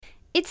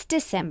It's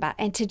December,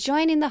 and to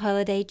join in the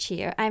holiday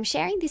cheer, I'm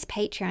sharing this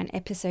Patreon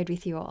episode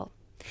with you all.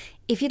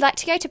 If you'd like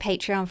to go to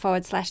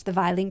Patreon/The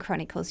Violin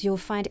Chronicles, you'll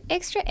find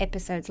extra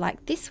episodes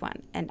like this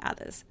one and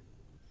others.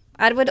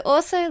 I would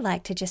also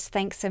like to just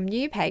thank some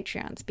new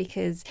Patreons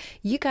because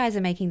you guys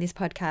are making this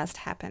podcast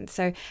happen.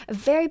 So a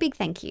very big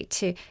thank you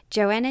to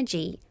Joanna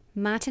G,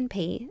 Martin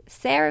P,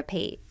 Sarah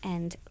P,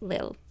 and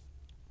Lil.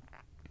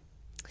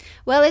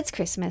 Well, it's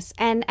Christmas,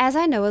 and as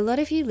I know, a lot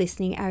of you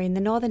listening are in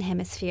the Northern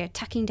Hemisphere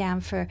tucking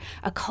down for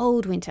a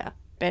cold winter.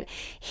 But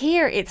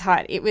here it's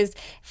hot. It was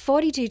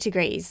 42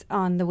 degrees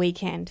on the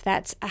weekend.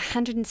 That's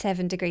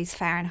 107 degrees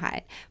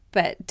Fahrenheit.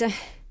 But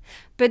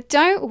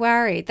don't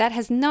worry, that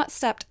has not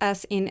stopped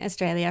us in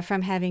Australia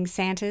from having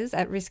Santas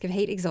at risk of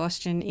heat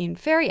exhaustion in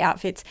furry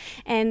outfits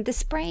and the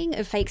spraying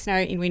of fake snow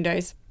in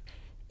windows.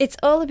 It's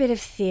all a bit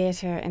of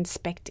theatre and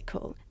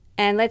spectacle.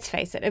 And let's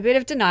face it, a bit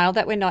of denial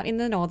that we're not in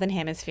the Northern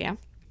Hemisphere.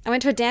 I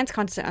went to a dance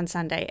concert on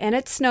Sunday and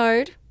it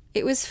snowed.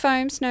 It was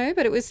foam snow,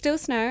 but it was still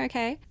snow,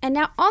 okay? And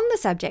now on the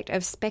subject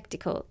of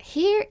spectacle,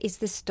 here is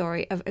the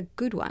story of a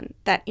good one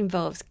that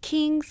involves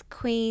kings,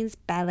 queens,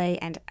 ballet,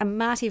 and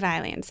Amati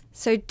violins.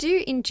 So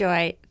do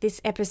enjoy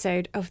this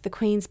episode of the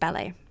Queen's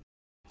Ballet.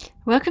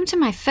 Welcome to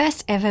my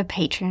first ever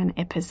Patreon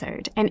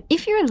episode. And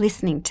if you're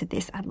listening to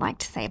this, I'd like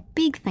to say a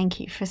big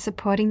thank you for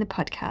supporting the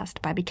podcast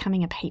by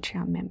becoming a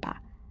Patreon member.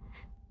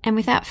 And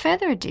without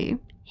further ado,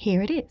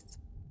 here it is.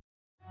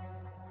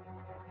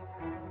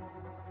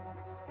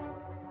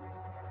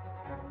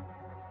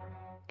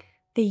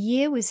 The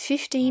year was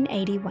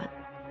 1581.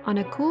 On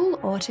a cool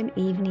autumn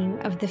evening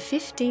of the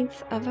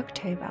 15th of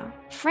October,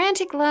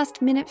 frantic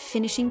last-minute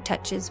finishing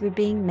touches were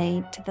being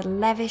made to the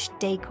lavish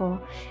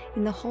decor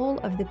in the hall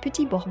of the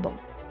Petit Bourbon.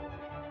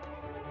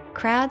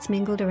 Crowds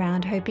mingled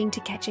around hoping to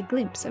catch a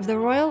glimpse of the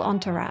royal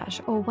entourage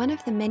or one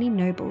of the many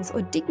nobles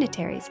or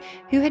dignitaries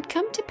who had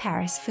come to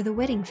Paris for the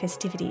wedding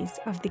festivities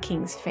of the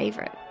king's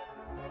favourite.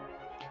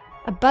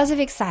 A buzz of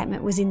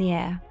excitement was in the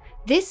air.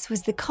 This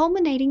was the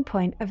culminating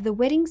point of the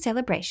wedding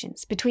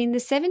celebrations between the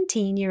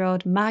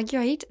 17-year-old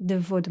Marguerite de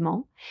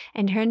Vaudemont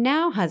and her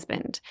now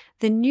husband,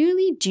 the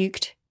newly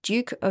duked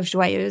Duke of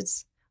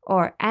Joyeuse,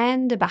 or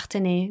Anne de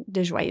Parthenay de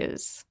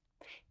Joyeuse.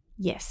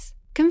 Yes,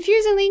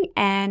 confusingly,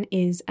 Anne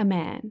is a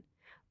man.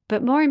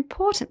 But more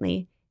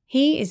importantly,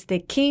 he is the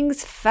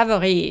king's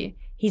favori,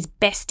 his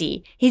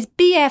bestie, his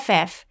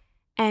BFF.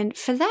 And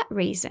for that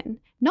reason,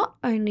 not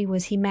only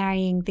was he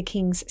marrying the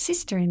king's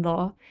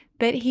sister-in-law,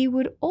 but he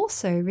would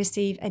also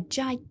receive a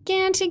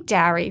gigantic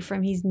dowry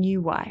from his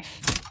new wife.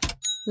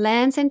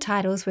 Lands and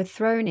titles were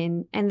thrown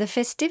in, and the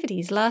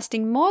festivities,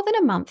 lasting more than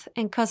a month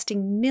and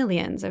costing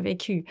millions of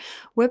écus,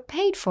 were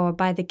paid for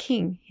by the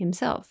king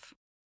himself.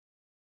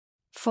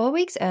 4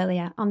 weeks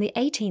earlier, on the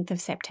 18th of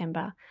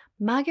September,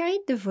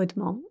 Marguerite de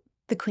Vaudemont,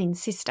 the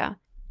queen's sister,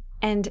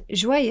 and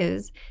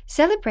Joyeuse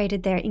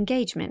celebrated their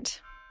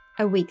engagement.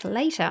 A week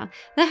later,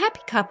 the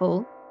happy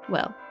couple,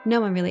 well,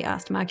 no one really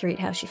asked Marguerite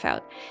how she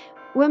felt,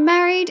 were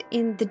married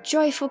in the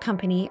joyful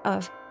company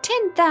of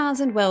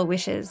 10,000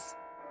 well-wishers.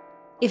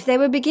 If they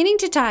were beginning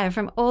to tire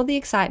from all the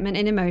excitement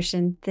and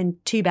emotion, then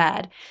too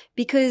bad,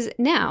 because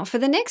now, for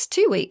the next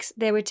 2 weeks,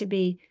 there were to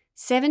be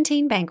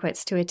 17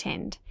 banquets to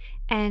attend,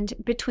 and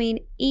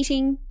between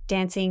eating,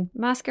 dancing,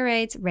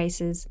 masquerades,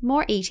 races,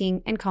 more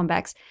eating, and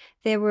combats,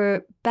 there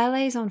were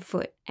ballets on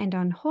foot and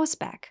on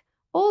horseback,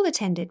 all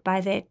attended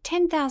by their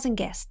 10,000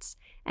 guests,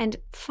 and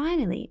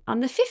finally, on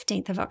the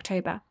 15th of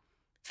October,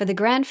 for the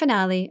grand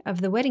finale of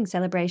the wedding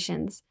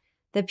celebrations,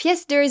 the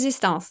pièce de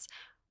résistance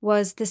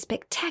was the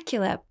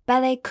spectacular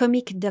Ballet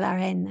Comique de la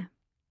Reine,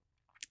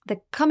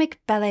 the comic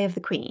ballet of the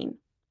Queen.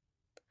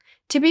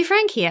 To be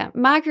frank here,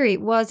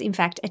 Marguerite was in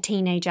fact a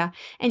teenager,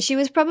 and she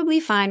was probably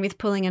fine with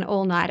pulling an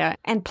all-nighter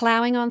and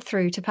ploughing on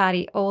through to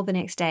party all the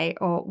next day,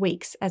 or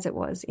weeks as it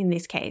was in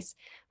this case.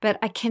 But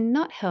I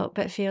cannot help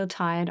but feel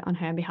tired on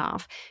her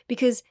behalf,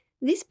 because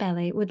this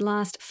ballet would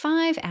last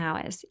 5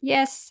 hours.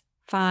 Yes,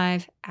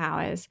 5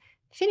 hours.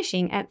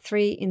 Finishing at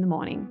 3 in the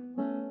morning.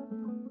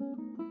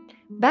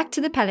 Back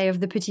to the Palais of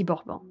the Petit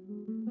Bourbon.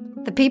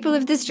 The people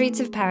of the streets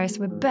of Paris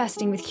were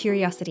bursting with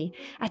curiosity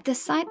at the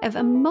sight of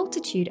a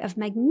multitude of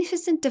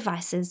magnificent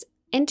devices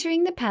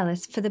entering the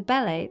palace for the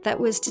ballet that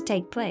was to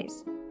take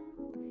place.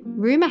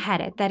 Rumour had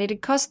it that it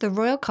had cost the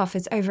royal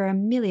coffers over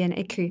 1 million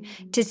écus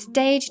to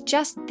stage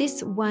just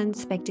this one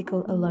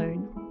spectacle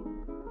alone.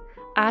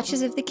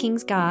 Archers of the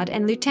King's Guard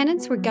and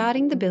lieutenants were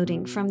guarding the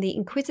building from the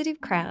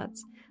inquisitive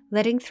crowds,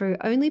 letting through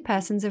only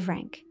persons of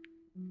rank.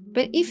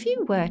 But if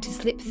you were to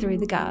slip through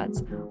the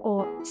guards,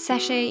 or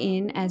sashay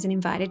in as an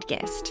invited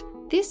guest,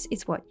 this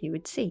is what you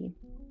would see.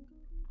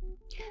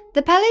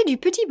 The Palais du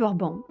Petit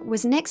Bourbon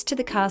was next to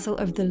the castle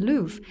of the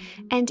Louvre,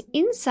 and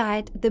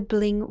inside the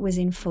bling was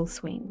in full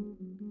swing.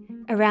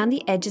 Around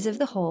the edges of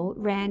the hall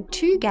ran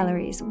 2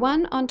 galleries,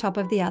 one on top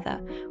of the other,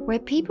 where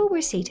people were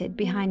seated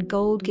behind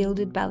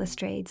gold-gilded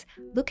balustrades,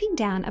 looking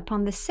down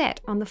upon the set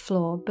on the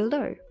floor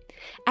below.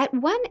 At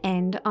one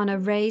end, on a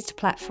raised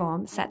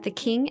platform, sat the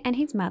king and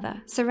his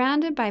mother,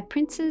 surrounded by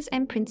princes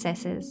and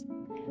princesses.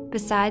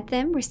 Beside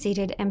them were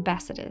seated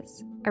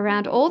ambassadors.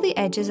 Around all the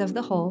edges of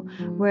the hall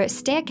were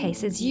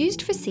staircases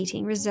used for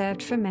seating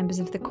reserved for members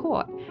of the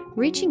court,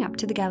 reaching up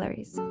to the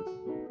galleries.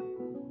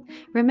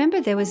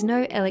 Remember, there was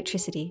no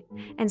electricity,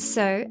 and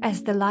so,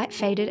 as the light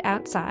faded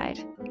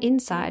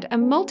inside, a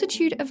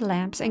multitude of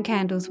lamps and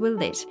candles were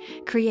lit,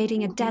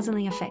 creating a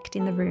dazzling effect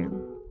in the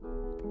room.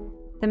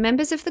 The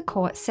members of the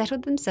court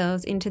settled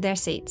themselves into their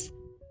seats.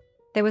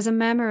 There was a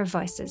murmur of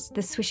voices,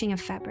 the swishing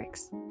of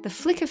fabrics, the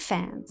flick of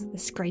fans, the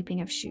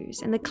scraping of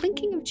shoes, and the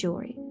clinking of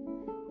jewellery.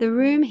 The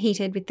room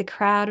heated with the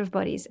crowd of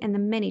bodies and the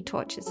many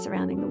torches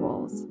surrounding the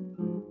walls.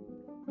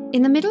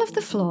 In the middle of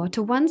the floor,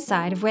 to one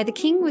side of where the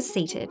king was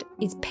seated,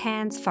 is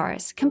Pan's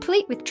forest,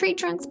 complete with tree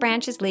trunks,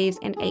 branches, leaves,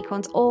 and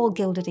acorns, all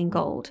gilded in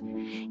gold.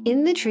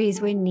 In the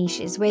trees were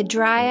niches where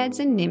dryads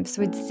and nymphs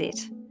would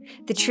sit.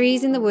 The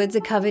trees in the woods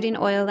are covered in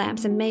oil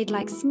lamps and made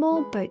like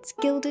small boats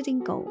gilded in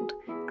gold,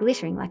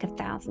 glittering like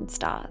 1,000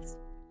 stars.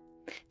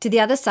 To the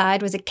other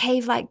side was a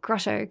cave-like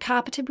grotto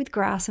carpeted with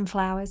grass and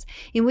flowers,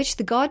 in which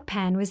the god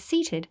Pan was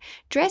seated,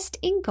 dressed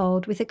in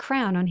gold with a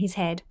crown on his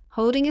head,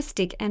 holding a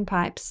stick and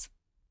pipes.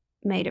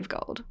 Made of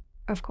gold,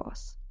 of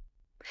course.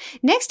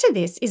 Next to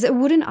this is a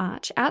wooden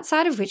arch,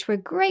 outside of which were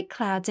great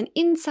clouds and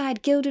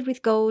inside gilded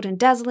with gold and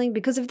dazzling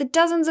because of the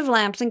dozens of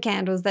lamps and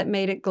candles that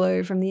made it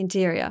glow from the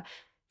interior.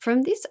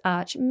 From this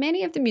arch,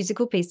 many of the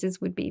musical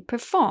pieces would be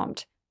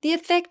performed. The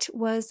effect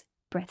was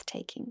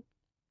breathtaking.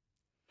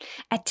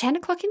 At 10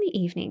 o'clock in the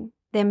evening,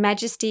 their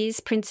majesties,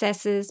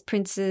 princesses,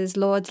 princes,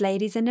 lords,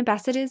 ladies, and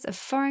ambassadors of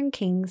foreign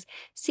kings,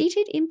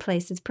 seated in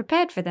places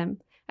prepared for them,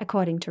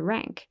 according to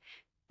rank,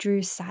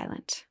 drew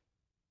silent.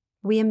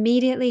 We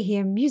immediately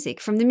hear music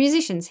from the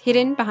musicians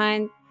hidden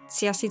behind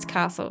Xiaxi's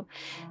castle.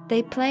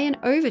 They play an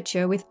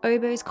overture with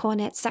oboes,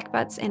 cornets,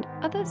 sackbuts, and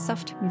other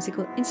soft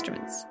musical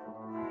instruments.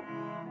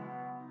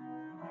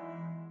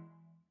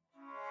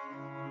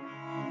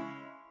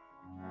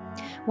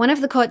 One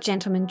of the court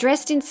gentlemen,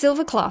 dressed in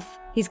silver cloth,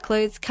 his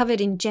clothes covered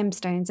in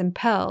gemstones and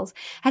pearls,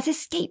 has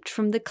escaped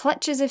from the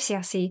clutches of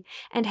Xiaxi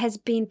and has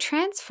been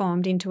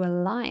transformed into a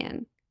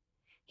lion.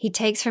 He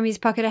takes from his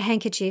pocket a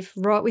handkerchief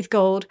wrought with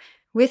gold,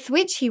 with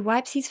which he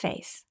wipes his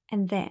face,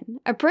 and then,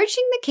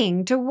 approaching the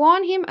king to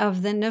warn him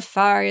of the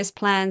nefarious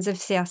plans of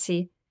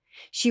Xiaxi,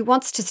 she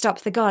wants to stop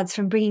the gods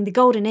from bringing the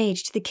golden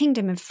age to the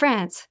kingdom of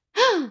France.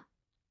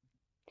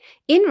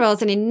 In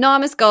rolls an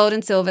enormous gold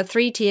and silver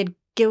three-tiered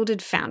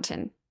gilded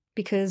fountain,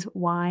 because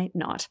why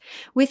not,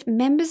 with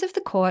members of the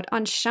court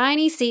on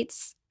shiny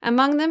seats.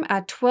 Among them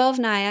are 12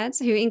 naiads,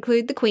 who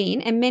include the queen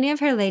and many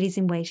of her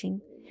ladies-in-waiting,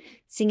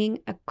 singing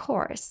a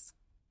chorus.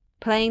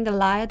 Playing the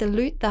lyre, the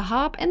lute, the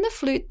harp, and the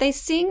flute, they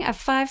sing a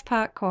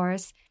 5-part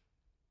chorus.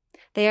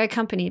 They are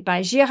accompanied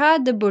by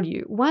Gérard de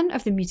Beaulieu, one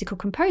of the musical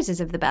composers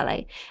of the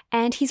ballet,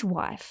 and his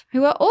wife,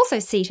 who are also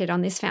seated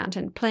on this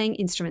fountain, playing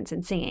instruments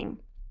and singing.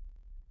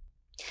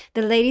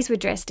 The ladies were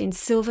dressed in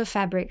silver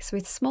fabrics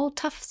with small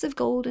tufts of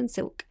gold and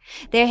silk.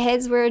 Their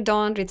heads were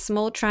adorned with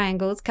small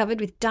triangles covered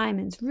with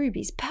diamonds,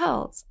 rubies,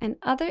 pearls, and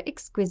other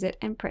exquisite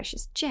and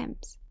precious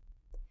gems.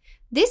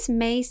 This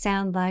may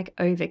sound like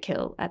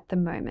overkill at the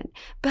moment,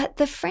 but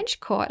the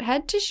French court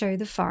had to show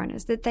the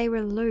foreigners that they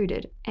were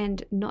loaded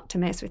and not to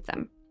mess with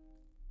them.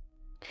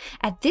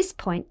 At this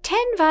point, 10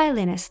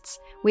 violinists,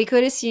 we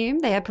could assume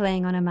they are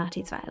playing on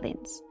Amati's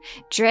violins,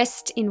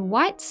 dressed in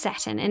white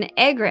satin and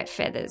aigrette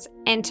feathers,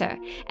 enter,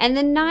 and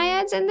the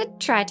naiads and the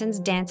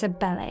tritons dance a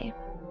ballet.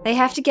 They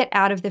have to get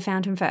out of the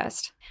fountain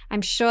first.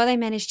 I'm sure they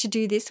managed to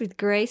do this with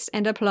grace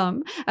and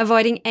aplomb,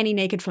 avoiding any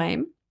naked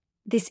flame.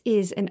 This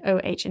is an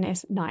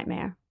OH&S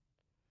nightmare.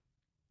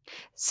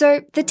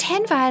 So the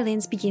 10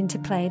 violins begin to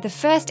play the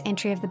first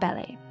entry of the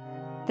ballet.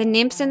 The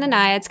nymphs and the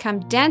naiads come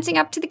dancing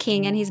up to the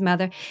king and his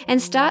mother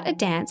and start a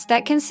dance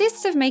that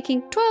consists of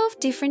making 12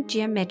 different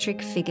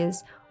geometric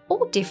figures,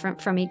 all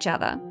different from each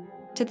other,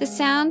 to the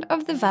sound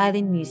of the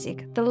violin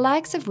music, the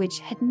likes of which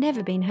had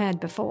never been heard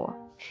before.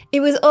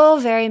 It was all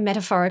very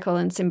metaphorical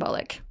and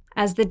symbolic.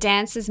 As the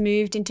dancers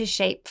moved into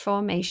shape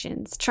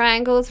formations,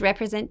 triangles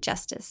represent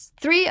justice,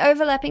 3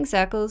 overlapping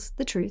circles,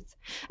 the truth,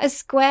 a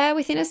square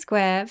within a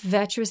square,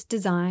 virtuous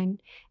design,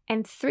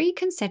 and 3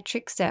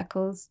 concentric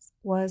circles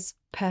was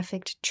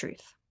perfect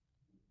truth.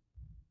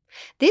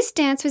 This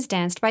dance was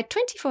danced by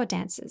 24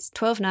 dancers,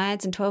 12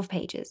 naiads and 12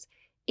 pages.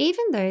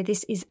 Even though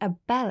this is a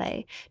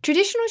ballet,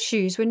 traditional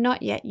shoes were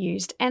not yet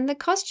used and the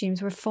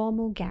costumes were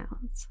formal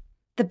gowns.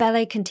 The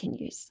ballet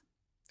continues.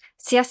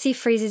 Xiaxi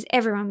freezes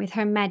everyone with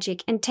her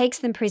magic and takes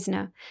them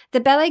prisoner.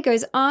 The ballet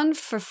goes on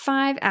for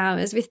 5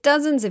 hours with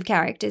dozens of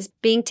characters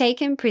being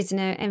taken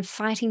prisoner and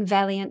fighting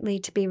valiantly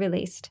to be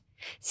released.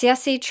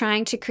 Xiaxi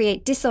trying to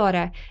create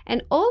disorder,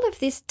 and all of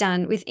this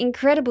done with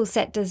incredible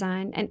set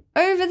design and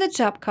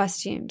over-the-top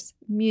costumes,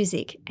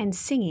 music, and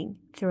singing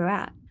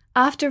throughout.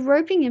 After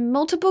roping in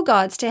multiple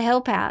gods to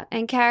help out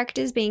and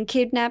characters being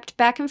kidnapped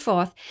back and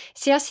forth,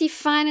 Xiaxi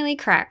finally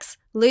cracks,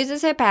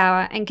 loses her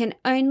power, and can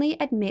only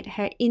admit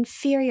her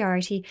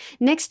inferiority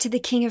next to the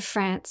King of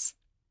France.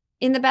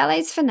 In the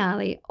ballet's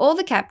finale, all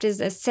the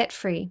captives are set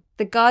free,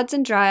 the gods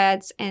and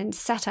dryads and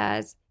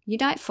satyrs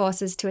unite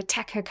forces to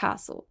attack her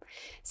castle.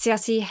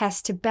 Circe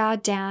has to bow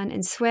down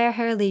and swear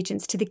her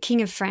allegiance to the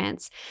King of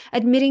France,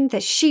 admitting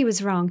that she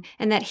was wrong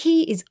and that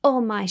he is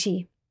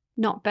almighty.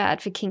 Not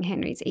bad for King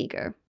Henry's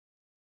ego.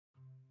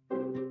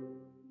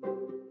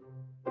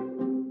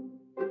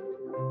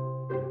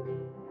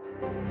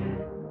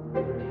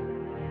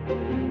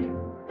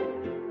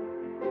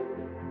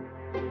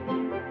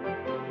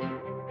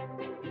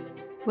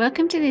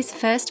 Welcome to this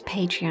first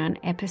Patreon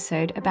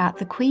episode about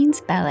the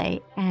Queen's Ballet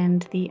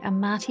and the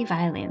Amati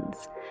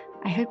Violins.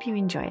 I hope you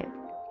enjoy it.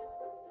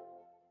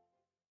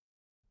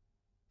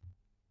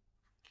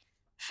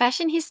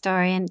 Fashion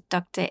historian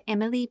Dr.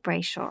 Emily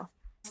Brayshaw.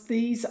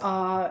 These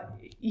are,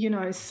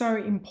 so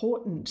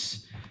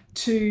important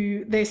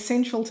they're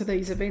central to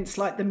these events,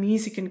 like the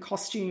music and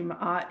costume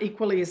are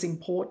equally as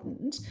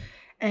important.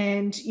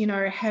 And,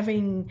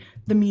 having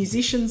the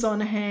musicians on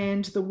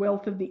hand, the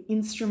wealth of the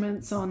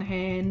instruments on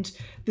hand,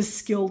 the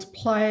skilled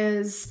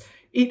players,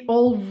 it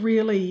all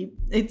really,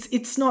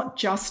 it's not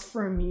just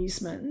for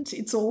amusement.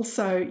 It's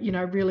also,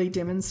 really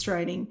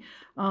demonstrating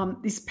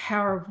this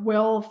power of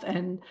wealth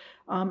and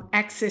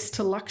access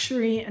to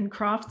luxury and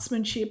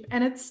craftsmanship.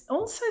 And it's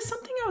also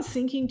something I was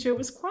thinking too, it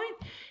was quite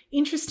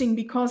interesting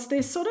because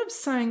they're sort of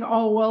saying,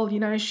 oh, well,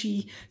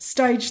 she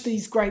staged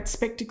these great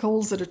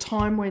spectacles at a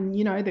time when,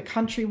 the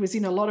country was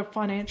in a lot of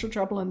financial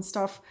trouble and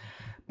stuff.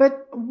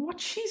 But what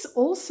she's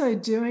also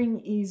doing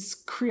is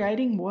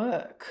creating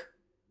work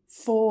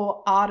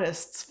for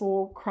artists,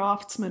 for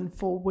craftsmen,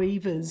 for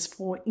weavers,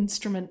 for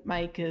instrument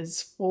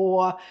makers,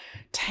 for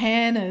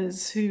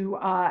tanners who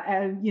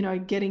are,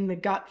 getting the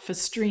gut for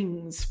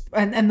strings,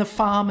 and the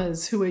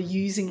farmers who are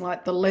using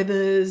like the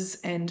leathers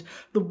and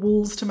the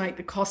wools to make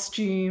the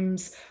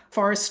costumes,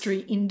 forestry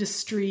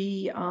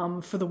industry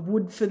for the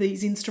wood for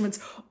these instruments,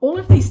 all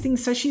of these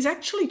things. So she's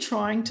actually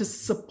trying to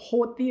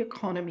support the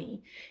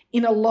economy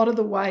in a lot of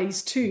the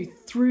ways too,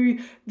 through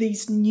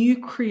these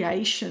new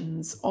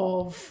creations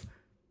of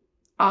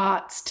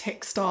arts,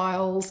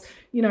 textiles,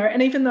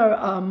 and even though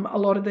a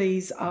lot of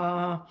these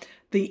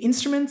the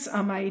instruments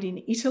are made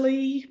in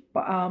Italy,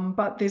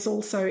 but there's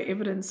also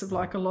evidence of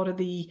like a lot of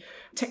the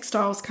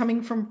textiles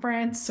coming from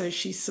France. So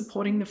she's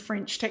supporting the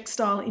French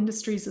textile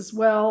industries as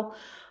well.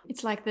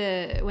 It's like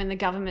when the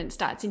government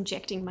starts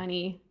injecting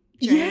money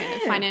during a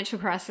financial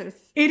crisis.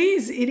 It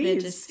is.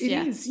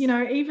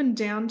 Even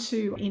down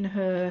to in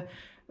her,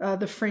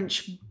 the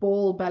French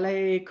ball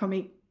Ballet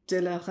Comique de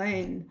la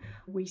Reine,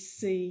 we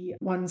see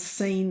one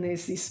scene,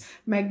 there's this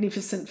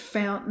magnificent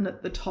fountain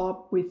at the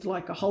top with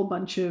like a whole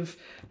bunch of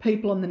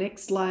people on the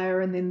next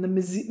layer and then the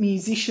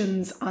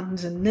musicians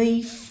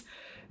underneath,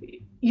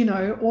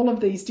 all of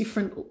these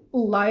different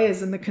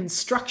layers and the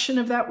construction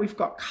of that. We've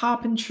got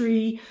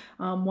carpentry.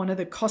 One of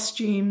the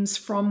costumes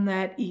from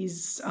that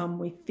is,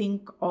 we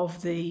think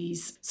of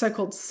these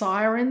so-called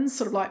sirens,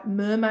 sort of like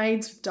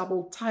mermaids with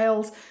double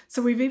tails.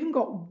 So we've even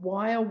got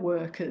wire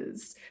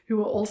workers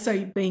who are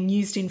also being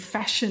used in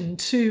fashion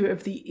too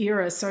of the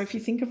era. So if you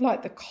think of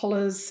like the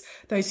collars,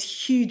 those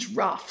huge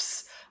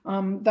ruffs,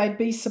 they'd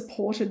be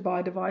supported by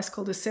a device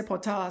called a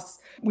Psychopaths,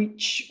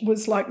 which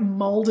was like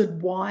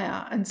moulded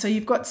wire. And so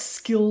you've got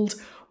skilled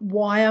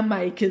wire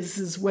makers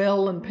as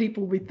well, and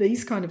people with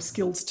these kind of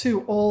skills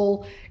too,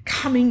 all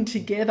coming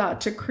together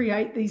to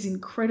create these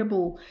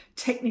incredible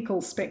technical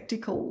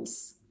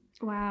spectacles.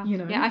 Wow.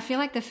 Yeah, I feel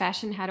like the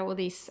fashion had all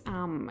these,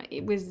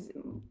 it was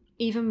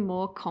even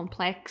more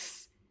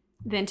complex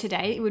than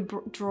today. It would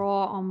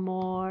draw on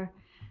more...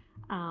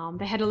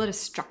 they had a lot of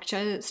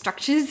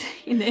structures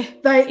in their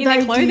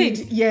clothing.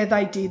 Did. Yeah,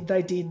 they did.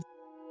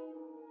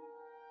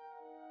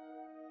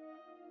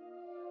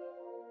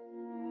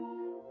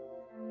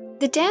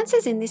 The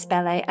dances in this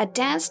ballet are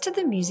danced to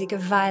the music of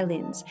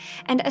violins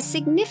and are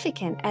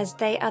significant as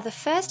they are the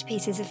first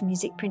pieces of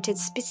music printed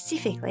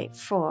specifically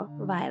for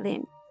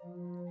violin.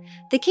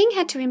 The king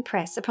had to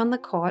impress upon the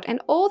court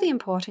and all the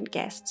important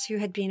guests who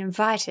had been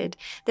invited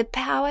the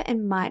power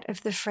and might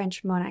of the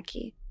French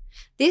monarchy.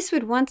 This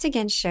would once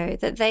again show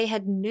that they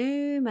had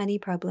no money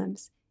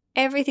problems.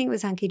 Everything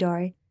was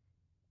hunky-dory.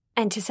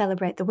 And to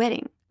celebrate the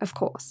wedding, of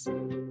course.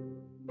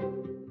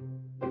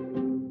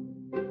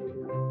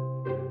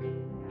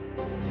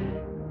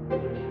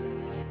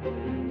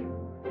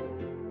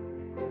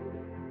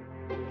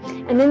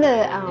 And then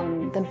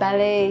the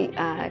ballet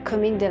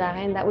Comique de la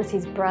Reine, that was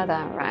his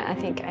brother, right? I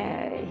think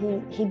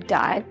he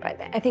died,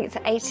 but I think it's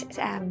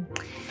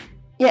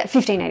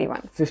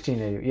 1581.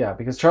 1580, yeah,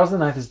 because Charles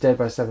IX is dead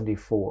by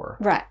 74.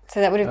 Right, so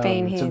that would have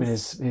been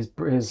his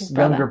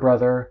younger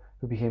brother,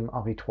 who became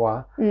Henri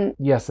III.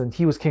 Yes, and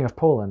he was king of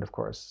Poland, of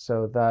course.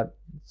 So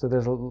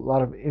there's a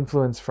lot of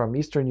influence from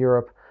Eastern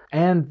Europe,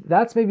 and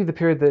that's maybe the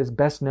period that is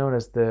best known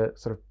as the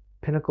sort of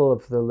pinnacle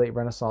of the late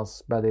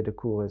Renaissance ballet de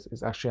cour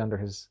is actually under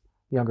his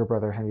younger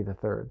brother Henry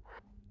III.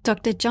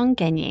 Dr. John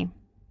Gagné.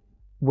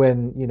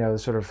 When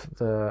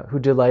who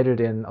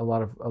delighted in a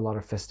lot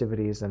of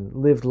festivities and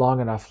lived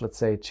long enough, let's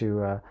say,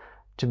 to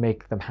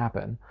make them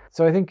happen.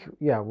 So I think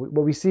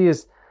what we see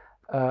is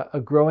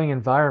a growing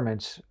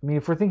environment. I mean,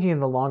 if we're thinking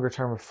in the longer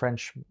term of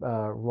French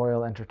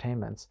royal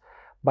entertainments,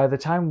 by the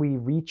time we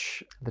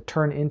reach the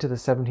turn into the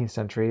 17th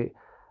century,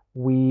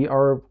 we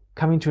are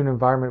coming to an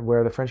environment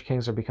where the French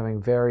kings are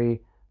becoming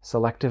very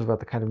selective about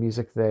the kind of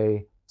music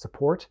they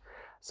support,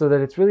 so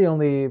that it's really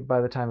only by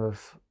the time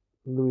of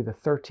Louis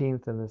XIII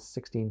in the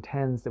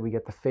 1610s that we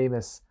get the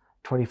famous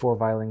 24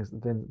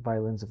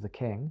 violins of the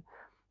king.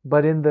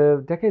 But in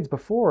the decades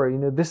before,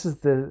 this is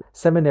the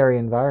seminary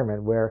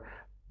environment where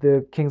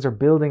the kings are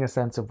building a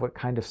sense of what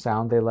kind of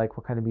sound they like,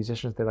 what kind of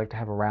musicians they like to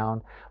have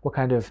around, what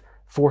kind of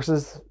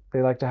forces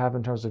they like to have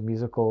in terms of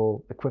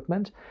musical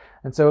equipment.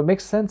 And so it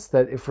makes sense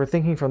that if we're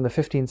thinking from the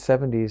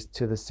 1570s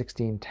to the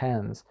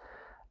 1610s,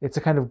 it's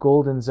a kind of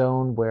golden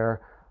zone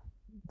where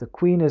the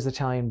queen is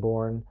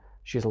Italian-born.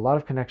 She has a lot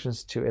of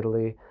connections to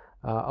Italy.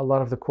 A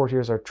lot of the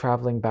courtiers are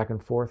traveling back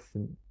and forth,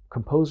 and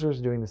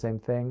composers doing the same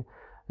thing.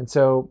 And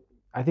so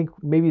I think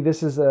maybe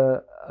this is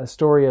a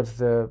story of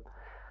the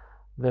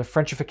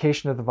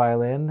Frenchification of the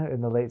violin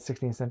in the late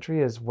 16th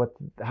century, is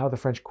how the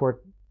French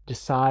court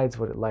decides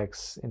what it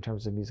likes in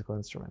terms of musical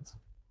instruments.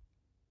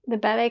 The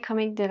Ballet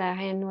Comique de la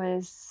Reine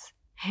was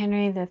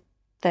Henry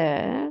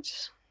III,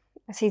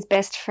 as his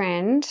best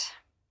friend,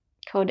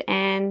 called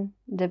Anne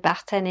de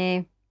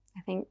Barthenay.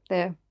 I think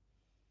there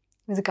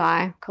was a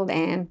guy called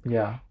Anne.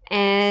 Yeah.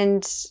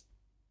 And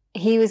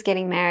he was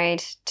getting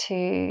married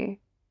to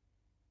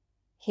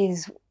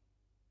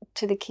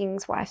the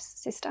king's wife's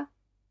sister.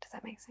 Does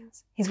that make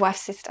sense? His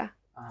wife's sister.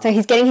 So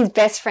he's getting his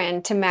best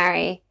friend to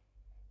marry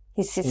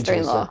his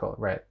sister-in-law. Circle,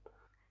 right.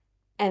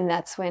 And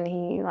that's when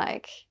he,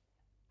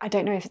 I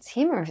don't know if it's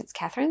him or if it's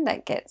Catherine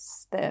that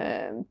gets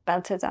the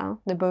Balthazar,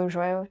 the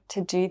Beaujolais,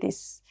 to do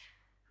this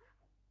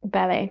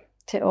ballet,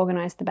 to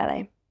organise the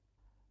ballet.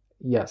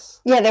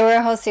 Yes. Yeah, there were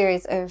a whole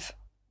series of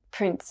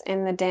prints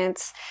in the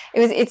dance.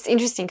 It's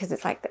interesting because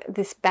it's like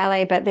this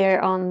ballet, but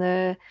they're on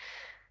the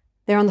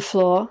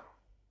floor.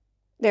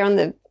 They're on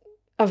the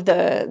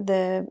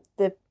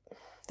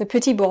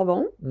Petit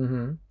Bourbon,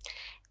 mm-hmm.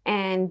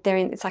 and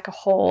it's like a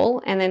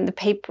hall, and then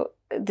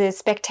the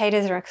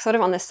spectators are sort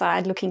of on the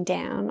side looking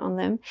down on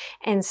them,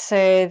 and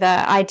so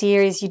the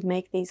idea is you'd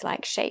make these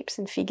like shapes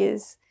and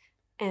figures,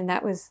 and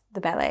that was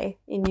the ballet.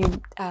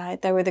 And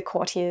they were the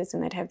courtiers,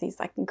 and they'd have these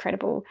like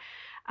incredible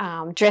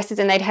dresses,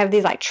 and they'd have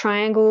these like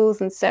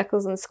triangles and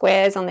circles and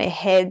squares on their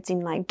heads in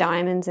like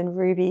diamonds and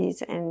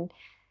rubies, and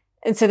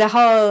so the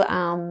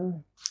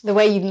whole the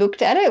way you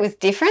looked at it was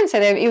different. So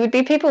it would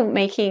be people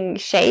making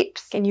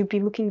shapes, and you'd be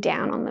looking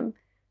down on them.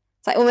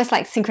 It's like almost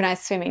like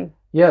synchronized swimming.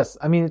 Yes,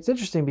 I mean, it's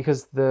interesting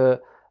because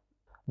the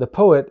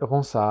poet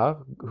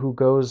Ronsard, who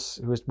is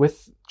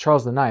with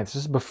Charles IX, this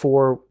is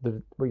before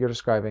what you're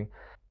describing.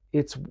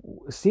 It's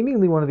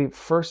seemingly one of the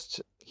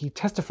first. He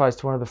testifies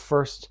to one of the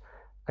first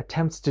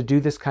attempts to do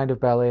this kind of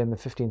ballet in the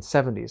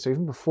 1570s. So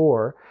even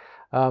before.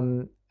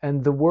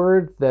 And the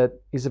word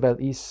that Isabelle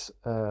Is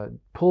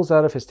pulls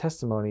out of his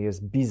testimony is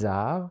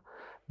bizarre,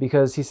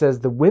 because he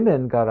says the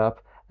women got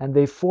up and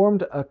they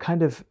formed a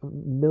kind of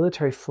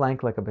military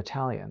flank like a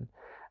battalion.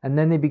 And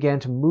then they began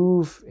to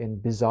move in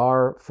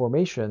bizarre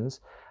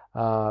formations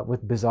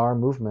with bizarre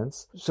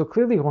movements. So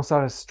clearly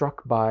Ronsard is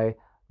struck by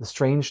the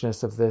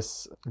strangeness of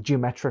this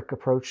geometric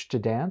approach to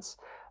dance,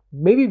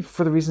 maybe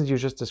for the reasons you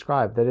just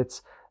described, that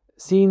it's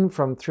seen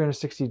from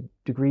 360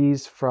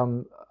 degrees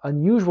from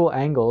unusual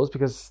angles,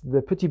 because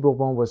the Petit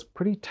Bourbon was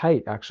pretty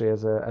tight actually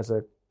as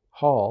a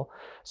hall.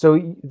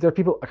 So there are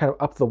people kind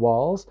of up the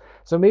walls.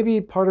 So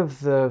maybe part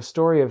of the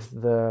story of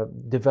the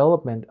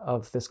development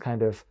of this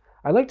kind of,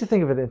 I like to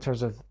think of it in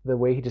terms of the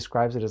way he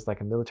describes it as like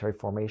a military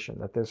formation,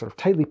 that they're sort of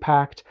tightly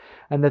packed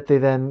and that they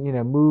then,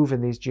 move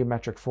in these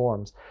geometric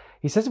forms.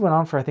 He says it went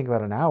on for, I think,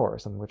 about an hour or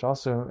something, which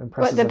also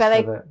impresses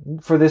us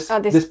for this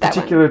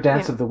particular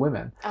dance of the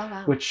women,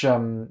 which,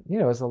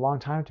 is a long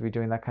time to be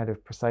doing that kind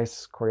of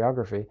precise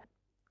choreography.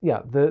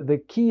 Yeah,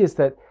 the key is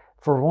that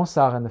for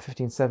Ronsard in the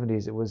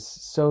 1570s, it was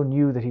so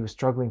new that he was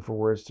struggling for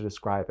words to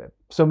describe it.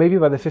 So maybe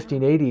by the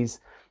 1580s,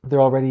 they're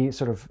already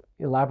sort of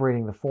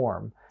elaborating the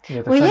form.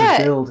 They're trying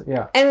to build,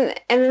 And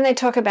then they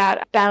talk about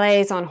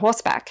ballets on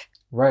horseback.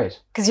 Right.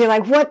 Because you're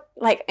like, what?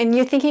 And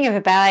you're thinking of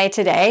a ballet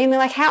today, and they're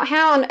like,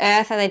 how on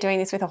earth are they doing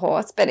this with a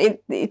horse? But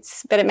it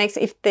makes,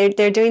 if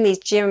they're doing these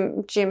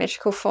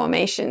geometrical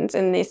formations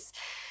and this,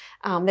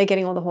 they're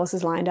getting all the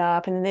horses lined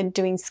up, and then they're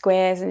doing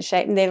squares and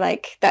shape, and they're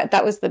like,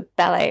 that was the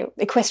ballet,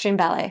 equestrian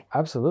ballet.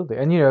 Absolutely.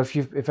 And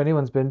if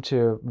anyone's been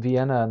to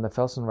Vienna and the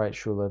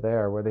Felsenreitschule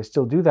there, where they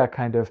still do that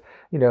kind of,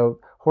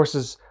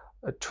 horses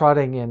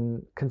trotting in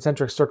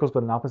concentric circles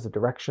but in opposite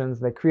directions.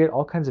 They create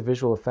all kinds of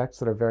visual effects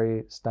that are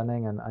very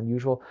stunning and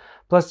unusual.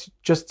 Plus,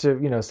 just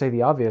to say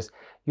the obvious,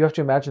 you have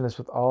to imagine this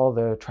with all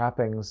the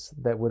trappings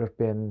that would have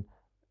been,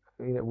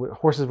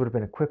 horses would have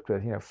been equipped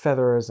with,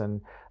 feathers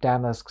and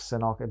damasks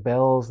and all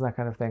bells and that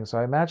kind of thing. So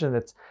I imagine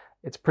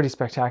it's pretty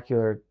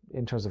spectacular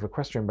in terms of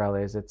equestrian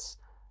ballets. It's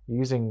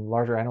using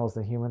larger animals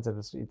than humans, and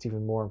it's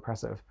even more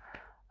impressive.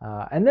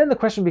 And then the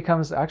question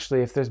becomes,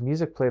 actually, if there's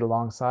music played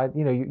alongside,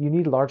 you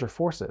need larger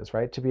forces,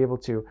 right, to be able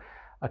to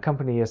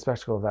accompany a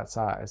spectacle of that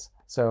size.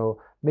 So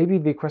maybe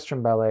the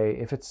equestrian ballet,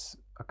 if it's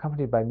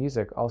accompanied by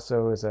music,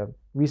 also is a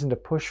reason to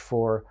push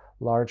for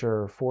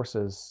larger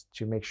forces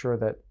to make sure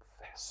that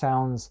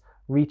sounds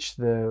reach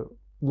the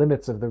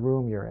limits of the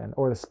room you're in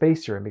or the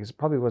space you're in, because it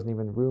probably wasn't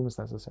even rooms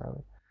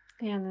necessarily.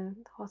 Yeah,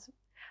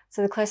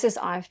 so the closest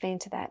I've been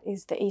to that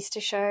is the Easter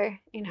show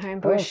in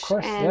Homebush. Oh,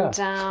 of course, and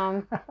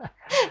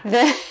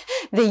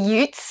the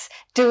Utes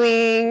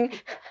doing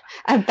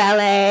a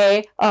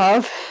ballet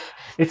of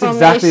it's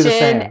exactly the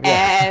same.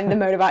 And the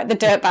motorbike, the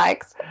dirt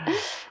bikes.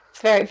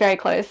 It's very, very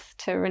close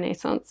to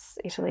Renaissance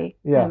Italy.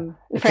 Yeah,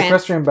 it's France.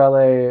 equestrian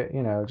ballet,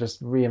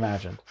 just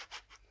reimagined.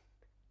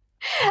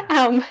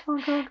 Oh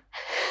God.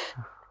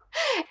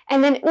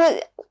 And then,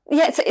 so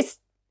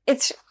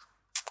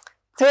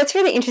what's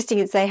really interesting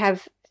is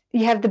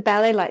you have the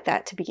ballet like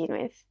that to begin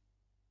with,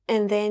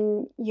 and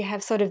then you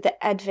have sort of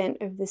the advent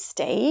of the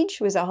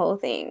stage was a whole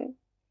thing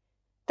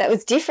that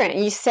was different.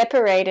 You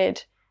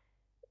separated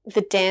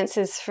the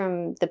dancers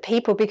from the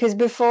people, because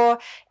before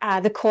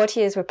the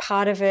courtiers were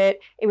part of it.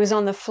 It was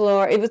on the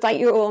floor. It was like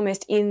you were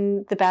almost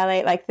in the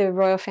ballet, like the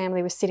royal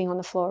family was sitting on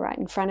the floor right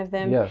in front of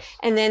them. Yes.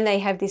 And then they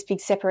have this big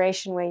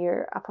separation where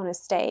you're up on a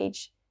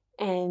stage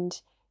and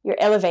you're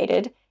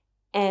elevated,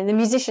 and the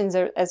musicians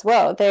are as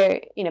well.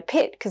 They're in a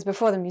pit, because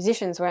before the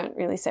musicians weren't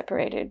really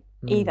separated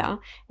either.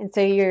 And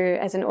so you're,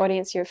 as an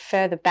audience, you're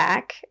further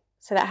back.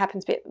 So that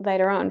happens a bit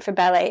later on for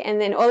ballet.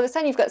 And then all of a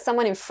sudden you've got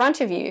someone in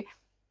front of you,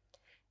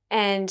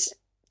 and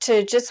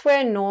to just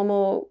wear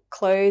normal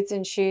clothes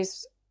and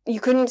shoes, you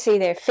couldn't see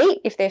their feet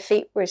if their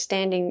feet were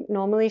standing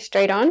normally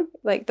straight on.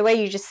 Like the way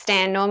you just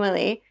stand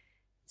normally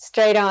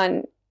straight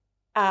on,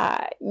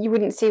 you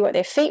wouldn't see what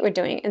their feet were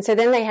doing. And so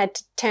then they had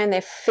to turn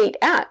their feet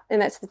out,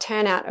 and that's the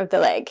turnout of the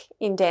leg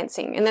in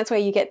dancing. And that's where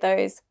you get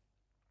those.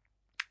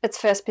 It's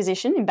first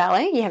position in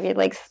ballet. You have your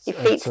legs, your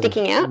feet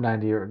sticking out.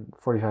 90 or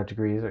 45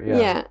 degrees.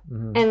 Yeah.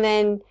 Mm-hmm. And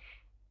then,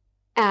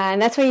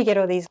 and that's where you get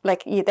all these,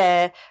 like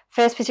the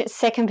first position,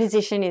 second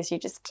position is you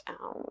just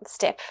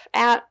step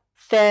out.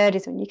 Third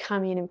is when you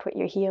come in and put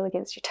your heel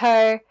against your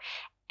toe.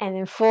 And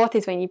then fourth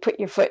is when you put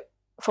your foot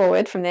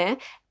forward from there.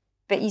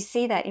 But you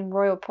see that in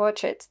royal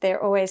portraits,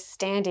 they're always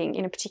standing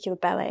in a particular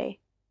ballet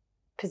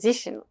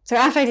position. So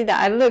after I did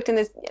that, I looked, and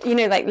there's,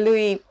 like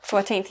Louis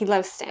XIV, he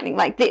loves standing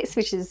like this,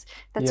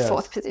 that's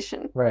fourth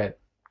position. Right.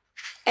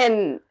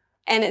 And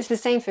it's the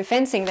same for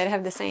fencing. They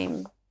have the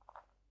same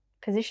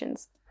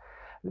positions.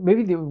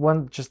 Maybe the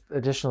one just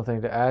additional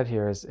thing to add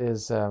here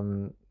is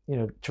to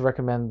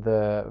recommend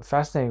the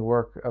fascinating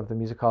work of the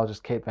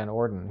musicologist Kate Van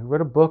Orden, who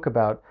wrote a book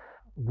about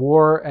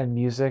war and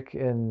music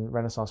in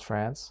Renaissance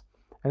France.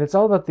 And it's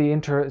all about the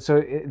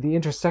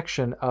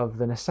intersection of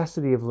the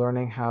necessity of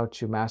learning how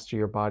to master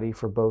your body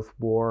for both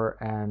war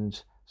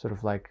and sort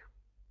of like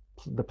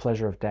the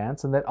pleasure of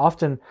dance. And that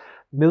often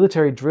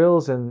military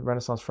drills in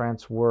Renaissance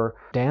France were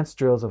dance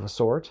drills of a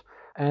sort,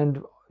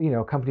 and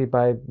accompanied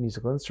by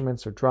musical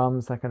instruments or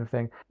drums, that kind of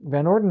thing.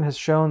 Van Orden has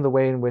shown the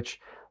way in which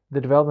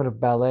the development of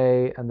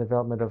ballet and the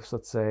development of,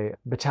 let's say,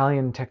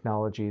 battalion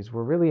technologies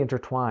were really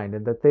intertwined,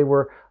 and that they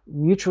were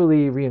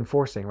mutually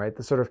reinforcing, right?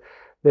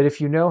 That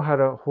if you know how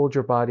to hold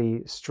your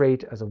body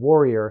straight as a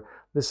warrior,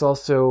 this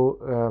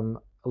also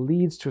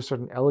leads to a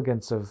certain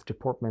elegance of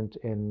deportment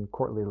in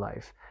courtly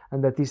life,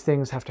 and that these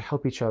things have to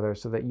help each other,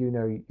 so that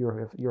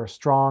you're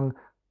strong,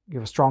 you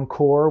have a strong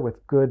core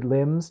with good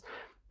limbs.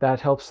 That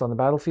helps on the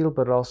battlefield,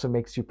 but it also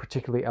makes you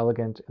particularly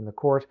elegant in the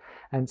court.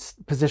 And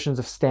positions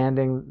of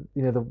standing,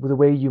 the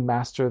way you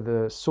master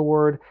the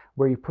sword,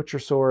 where you put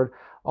your sword,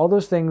 all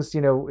those things,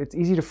 it's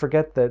easy to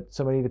forget that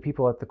so many of the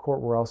people at the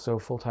court were also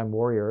full-time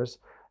warriors.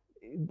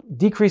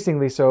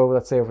 Decreasingly so,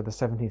 let's say, over the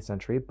 17th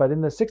century. But in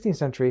the 16th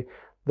century,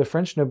 the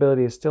French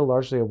nobility is still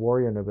largely a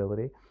warrior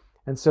nobility.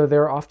 And so they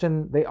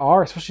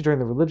are, especially during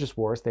the religious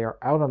wars, they are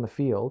out on the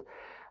field.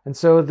 And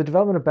so the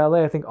development of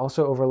ballet, I think,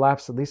 also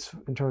overlaps, at least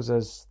in terms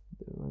as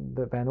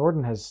that Van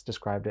Orden has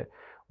described it,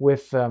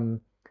 with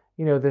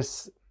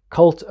this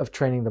cult of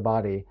training the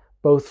body,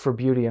 both for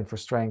beauty and for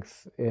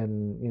strength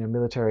in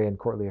military and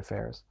courtly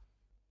affairs.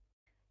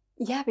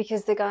 Yeah,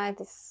 because the guy,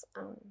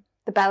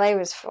 the ballet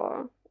was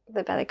for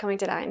the ballet comique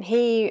d'art, and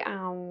he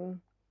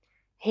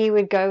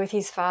would go with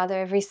his father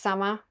every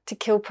summer to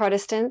kill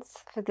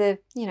Protestants for the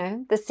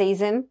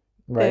season,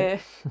 right?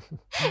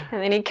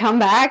 And then he'd come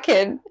back,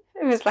 and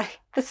it was like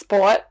the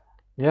sport.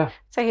 Yeah.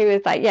 So he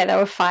was like, they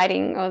were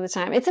fighting all the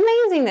time. It's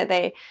amazing that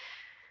they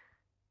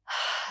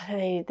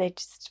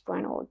just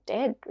weren't all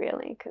dead,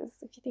 really, because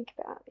if you think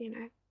about,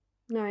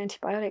 no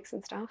antibiotics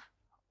and stuff.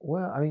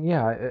 Well, I mean,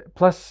 yeah.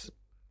 Plus,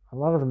 a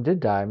lot of them did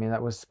die. I mean,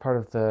 that was part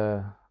of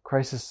the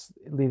crisis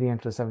leading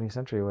into the 17th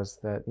century, was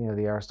that,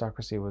 the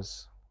aristocracy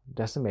was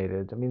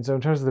decimated. I mean, so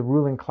in terms of the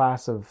ruling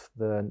class of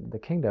the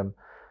kingdom,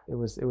 it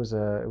was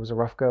a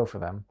rough go for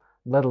them,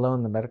 let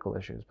alone the medical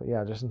issues. But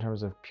yeah, just in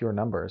terms of pure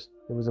numbers,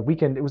 it was a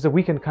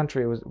weakened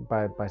country. It was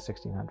by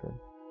 1600.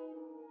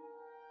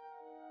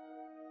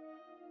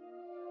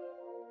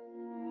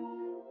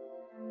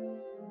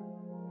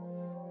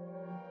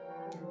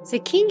 So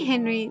King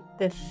Henry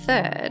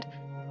III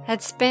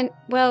had spent,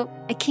 a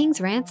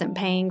king's ransom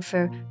paying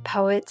for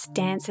poets,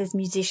 dancers,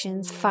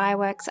 musicians,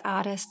 fireworks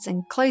artists,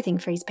 and clothing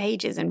for his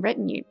pages and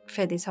retinue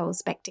for this whole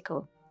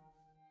spectacle.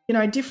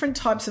 different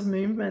types of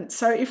movement.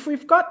 So if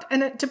we've got,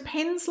 and it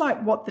depends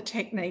like what the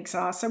techniques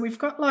are. So we've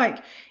got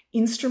like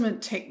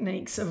instrument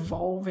techniques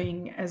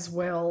evolving as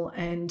well,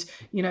 and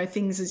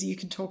things as you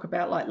can talk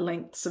about like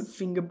lengths of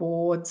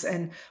fingerboards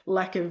and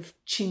lack of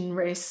chin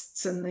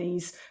rests and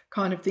these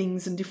kind of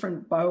things, and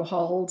different bow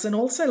holds, and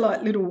also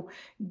like little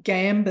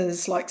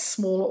gambas, like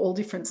smaller, all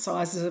different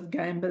sizes of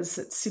gambas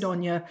that sit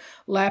on your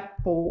lap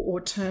or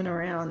turn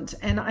around.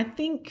 And I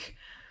think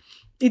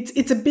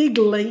it's a big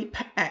leap,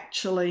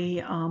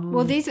 actually.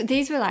 Well,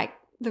 these were like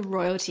the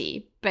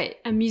royalty, but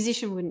a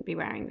musician wouldn't be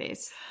wearing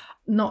this.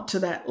 Not to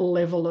that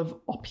level of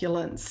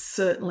opulence,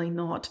 certainly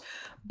not.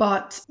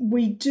 But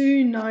we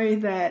do know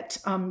that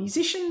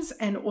musicians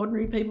and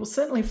ordinary people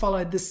certainly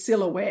followed the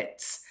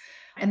silhouettes,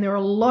 and there are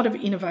a lot of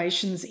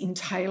innovations in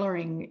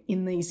tailoring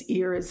in these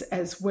eras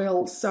as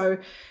well. So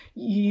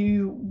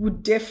you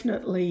would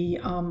definitely,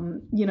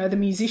 the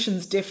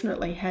musicians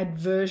definitely had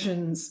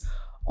versions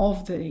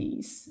of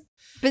these.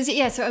 But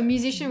yeah, so a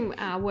musician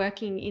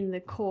working in the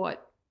court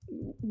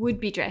would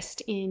be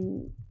dressed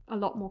in a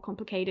lot more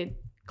complicated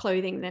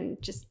clothing than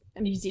just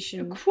a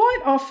musician.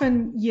 Quite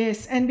often,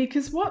 yes. And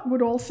because what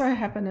would also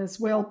happen as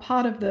well,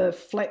 part of the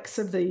flex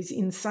of these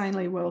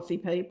insanely wealthy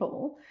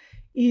people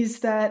is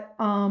that,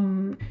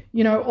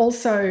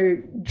 also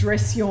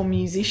dress your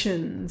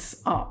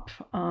musicians up.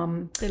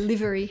 The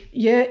livery.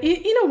 Yeah,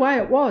 in a way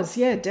it was.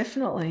 Yeah,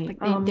 definitely.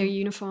 Like their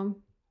uniform.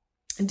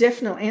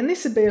 Definitely. And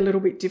this would be a little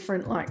bit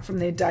different like from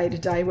their day to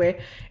day, where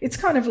it's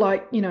kind of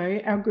like,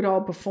 our good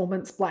old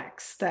performance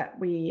blacks that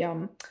we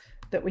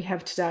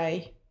have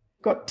today.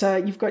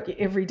 You've got your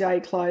everyday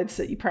clothes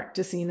that you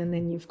practice in, and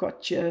then you've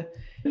got your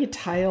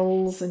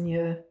tails and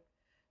your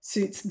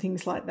suits and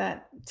things like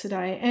that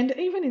today. And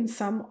even in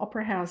some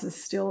opera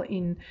houses still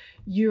in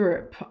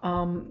Europe,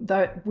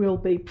 that will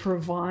be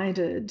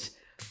provided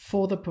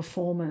for the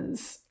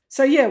performers.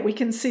 So, yeah, we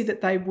can see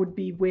that they would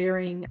be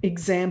wearing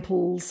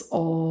examples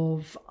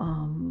of,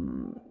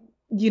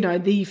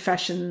 the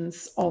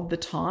fashions of the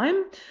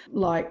time,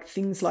 like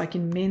things like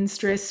in men's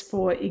dress,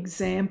 for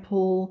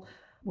example.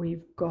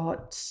 We've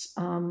got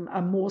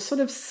a more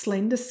sort of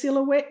slender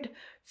silhouette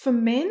for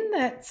men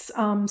that's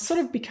sort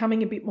of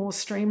becoming a bit more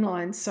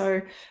streamlined.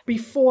 So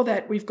before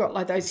that, we've got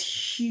like those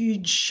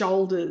huge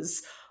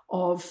shoulders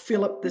of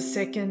Philip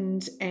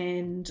II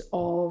and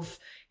of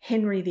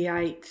Henry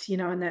VIII,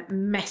 and that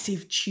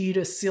massive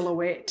Tudor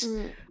silhouette,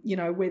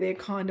 where they're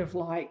kind of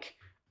like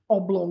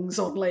oblongs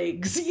on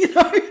legs,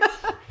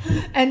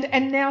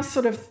 And now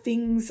sort of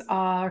things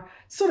are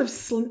sort of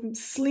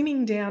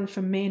slimming down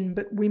for men,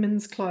 but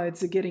women's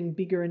clothes are getting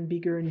bigger and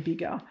bigger and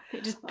bigger.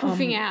 They're just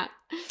puffing out.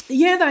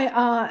 Yeah, they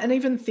are. And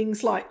even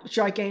things like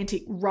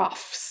gigantic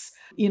ruffs,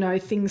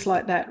 things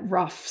like that,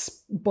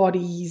 ruffs,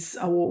 bodies,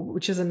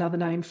 which is another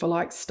name for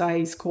like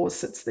stays,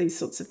 corsets, these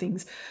sorts of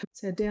things.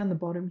 So down the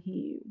bottom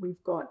here,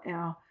 we've got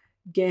our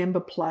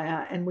gamba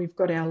player and we've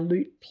got our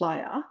lute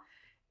player.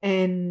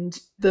 And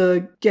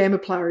the gamba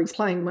player is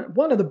playing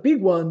one of the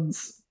big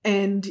ones,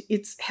 and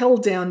it's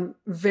held down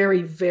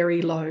very,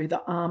 very low.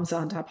 The arms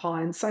aren't up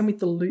high, and same with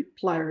the lute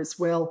player as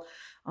well.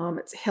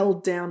 It's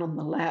held down on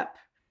the lap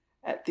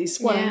at this.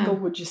 What angle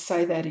would you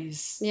say that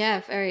is?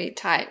 Yeah, very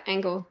tight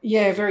angle.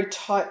 Yeah, very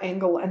tight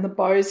angle, and the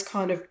bow's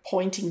kind of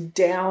pointing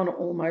down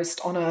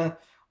almost on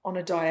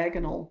a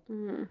diagonal.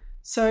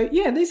 So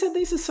yeah, these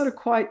are sort of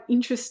quite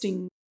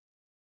interesting.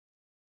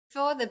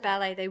 For the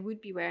ballet, they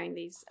would be wearing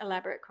these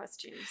elaborate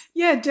costumes.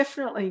 Yeah,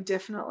 definitely.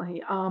 They've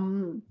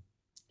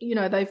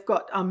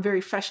got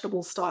very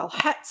fashionable style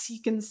hats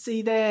you can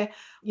see there,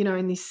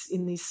 in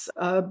this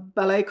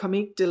Ballet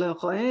Comique de la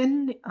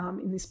Reine,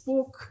 in this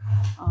book.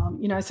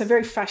 So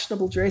very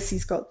fashionable dress.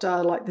 He's got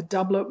like the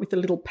doublet with the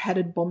little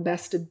padded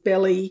bombasted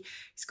belly.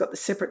 He's got the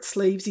separate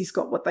sleeves. He's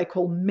got what they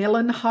call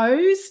melon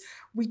hose,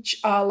 which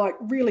are like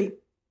really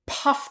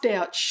puffed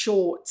out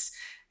shorts.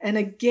 And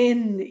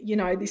again,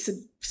 this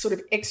sort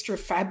of extra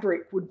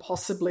fabric would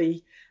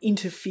possibly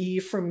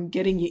interfere from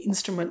getting your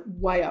instrument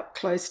way up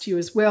close to you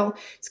as well.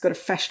 He's got a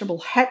fashionable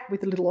hat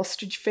with a little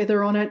ostrich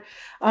feather on it.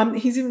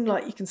 He's even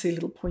like, you can see a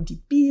little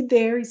pointy beard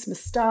there, his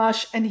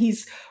moustache, and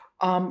his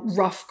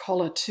rough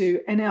collar too.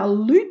 And our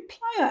lute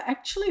player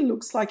actually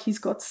looks like he's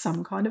got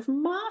some kind of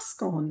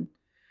mask on,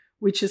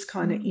 which is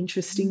kind of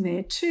interesting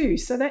there too.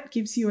 So that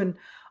gives you an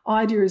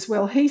idea as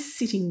well. He's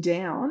sitting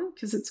down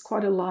because it's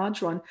quite a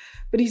large one,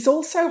 but he's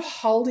also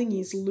holding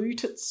his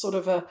lute at sort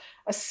of a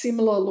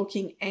similar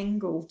looking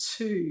angle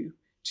to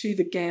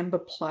the gamba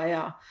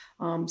player.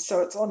 So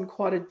it's on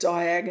quite a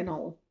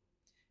diagonal,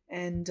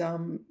 and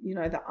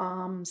the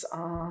arms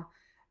are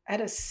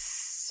at a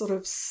sort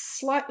of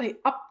slightly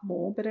up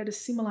more, but at a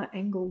similar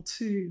angle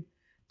to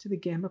the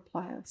gamba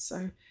player.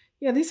 So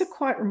yeah, these are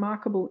quite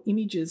remarkable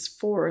images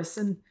for us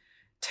and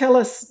tell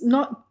us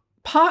not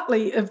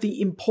partly of the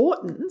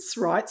importance,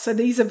 right? So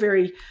these are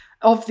very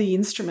of the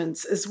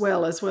instruments as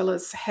well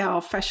as how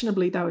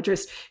fashionably they were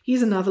dressed.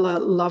 Here's another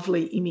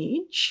lovely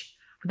image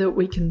that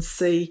we can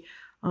see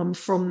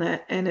from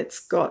that, and it's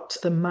got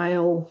the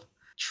male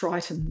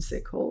tritons,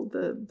 they're called,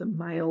 the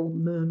male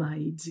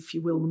mermaids, if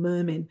you will, the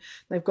mermen.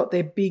 They've got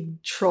their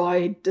big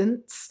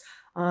tridents.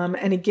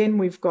 And again,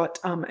 we've got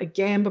a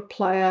gamba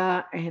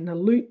player and a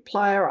lute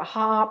player, a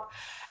harp.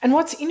 And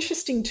what's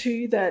interesting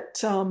too, that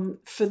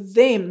for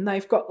them,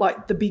 they've got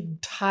like the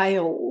big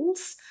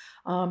tails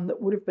that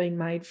would have been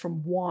made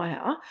from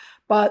wire,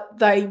 but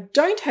they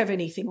don't have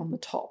anything on the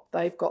top.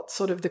 They've got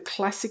sort of the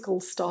classical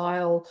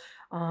style,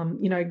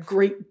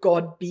 Greek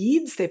god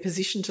beards. They're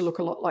positioned to look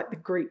a lot like the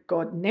Greek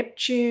god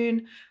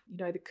Neptune,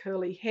 the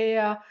curly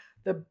hair,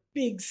 the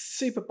big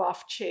super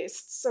buff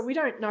chests. So we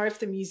don't know if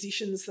the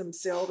musicians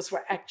themselves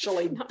were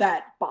actually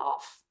that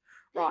buff,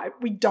 right?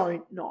 We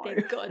don't know.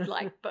 They're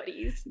godlike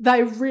bodies.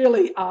 They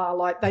really are.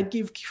 Like, they'd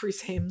give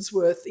Chris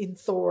Hemsworth in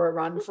Thor a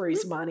run for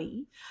his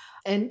money.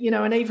 And,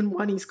 and even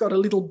one, he's got a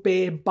little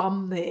bare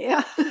bum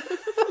there.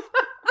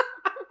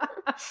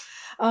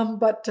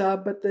 But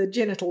the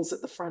genitals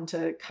at the front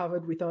are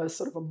covered with a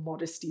sort of a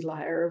modesty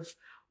layer of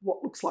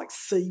what looks like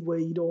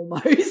seaweed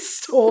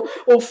almost, or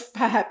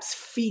perhaps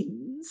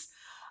fins.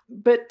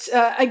 But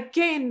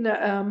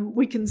again,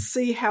 we can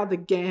see how the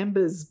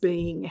gambas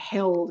being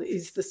held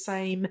is the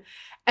same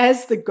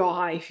as the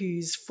guy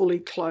who's fully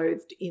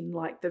clothed in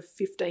like the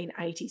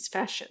 1580s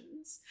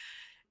fashions.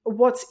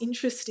 What's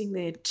interesting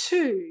there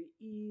too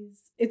is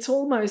it's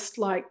almost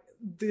like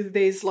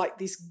there's like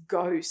this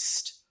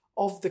ghost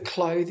of the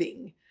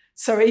clothing.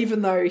 So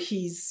even though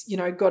he's,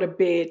 got a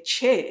bare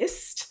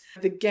chest,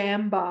 the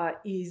gamba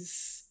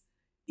is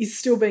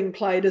still being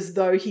played as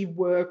though he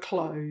were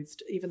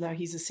clothed, even though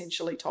he's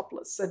essentially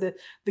topless. So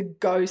the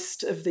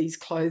ghost of these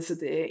clothes are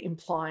there,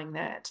 implying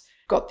that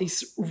got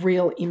this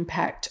real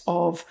impact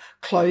of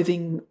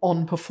clothing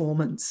on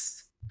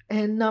performance.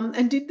 And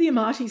did the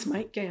Amatis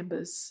make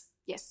gambas?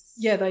 Yes.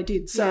 Yeah, they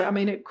did. So I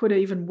mean, it could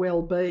even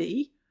well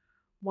be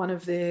one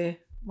of their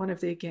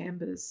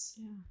gambas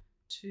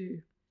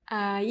too. The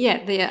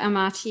Andrea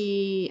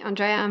Amati,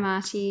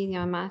 the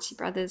Amati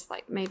brothers,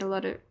 made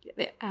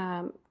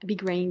a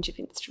big range of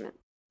instruments.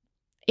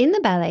 In the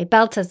ballet,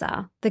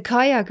 Balthazar, the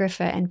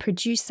choreographer and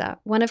producer,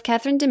 one of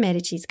Catherine de'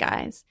 Medici's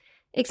guys,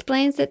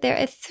 explains that there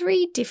are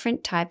 3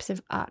 different types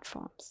of art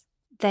forms.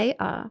 They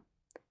are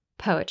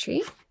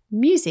poetry,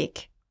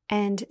 music,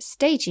 and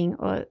staging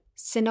or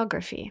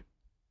scenography.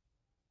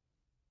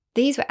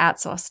 These were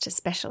outsourced to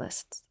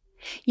specialists.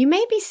 You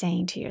may be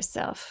saying to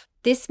yourself,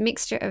 this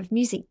mixture of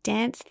music,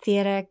 dance,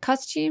 theatre,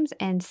 costumes,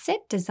 and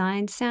set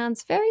design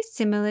sounds very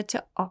similar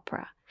to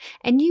opera,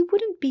 and you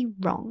wouldn't be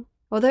wrong,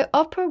 although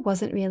opera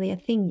wasn't really a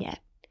thing yet.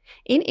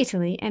 In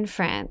Italy and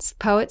France,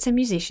 poets and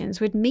musicians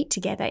would meet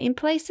together in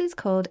places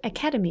called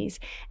academies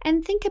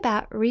and think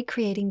about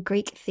recreating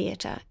Greek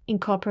theatre,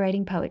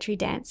 incorporating poetry,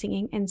 dance,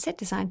 singing, and set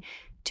design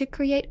to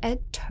create a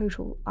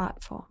total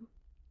art form.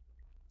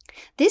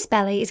 This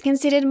ballet is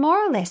considered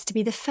more or less to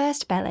be the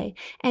first ballet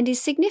and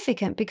is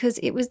significant because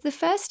it was the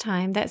first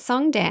time that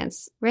song,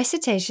 dance,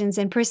 recitations,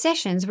 and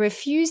processions were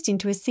fused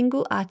into a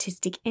single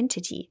artistic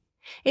entity.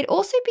 It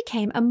also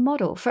became a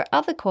model for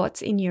other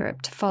courts in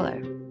Europe to follow.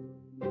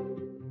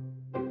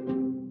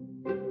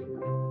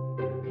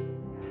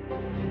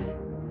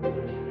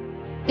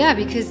 Yeah,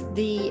 because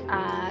the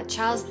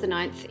Charles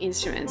IX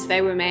instruments,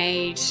 they were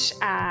made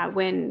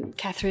when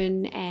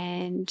Catherine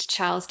and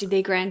Charles did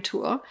their grand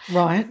tour.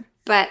 Right.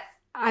 But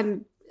I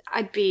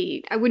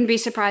wouldn't be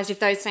surprised if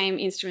those same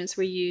instruments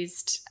were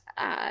used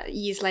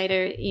years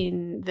later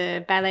in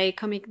the Ballet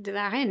Comique de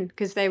la Reine,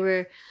 because they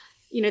were,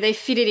 they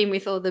fitted in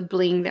with all the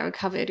bling. They were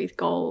covered with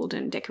gold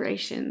and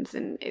decorations,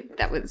 and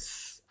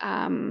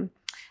and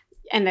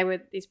they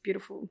were this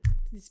beautiful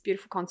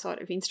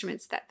consort of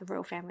instruments that the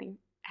royal family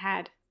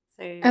had.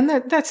 And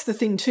that's the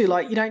thing too,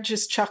 you don't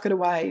just chuck it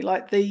away.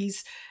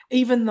 These,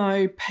 even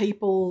though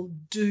people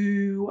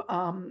do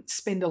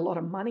spend a lot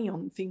of money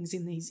on things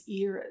in these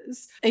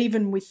eras,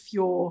 even with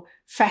your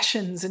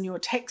fashions and your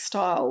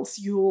textiles,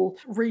 you'll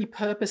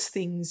repurpose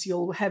things,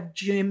 you'll have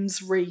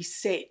gems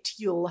reset,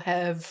 you'll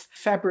have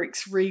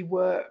fabrics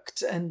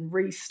reworked and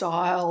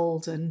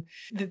restyled, and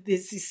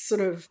there's this sort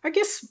of, I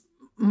guess,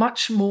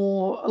 much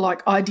more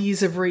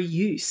ideas of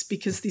reuse,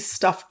 because this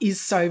stuff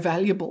is so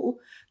valuable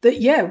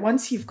that,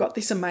 once you've got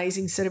this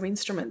amazing set of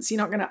instruments, you're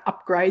not going to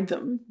upgrade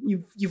them.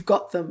 You've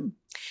got them.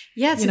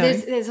 Yeah, so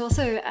there's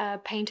also a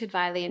painted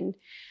violin,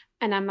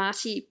 an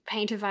Amati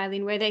painted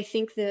violin, where they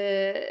think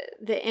the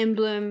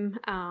emblem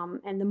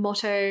and the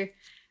motto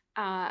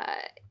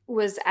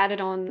was added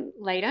on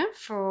later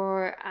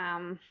for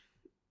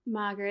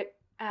Margaret.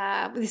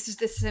 This is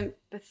the St.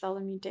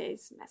 Bartholomew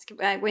Days Massacre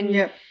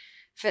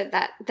for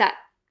that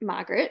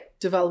Margaret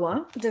de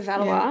Valois.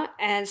 Yeah.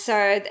 And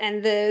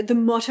the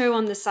motto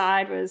on the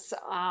side was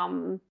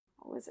what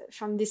was it?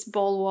 From this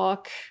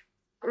bulwark,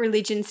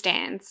 religion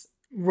stands.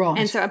 Right.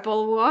 And so a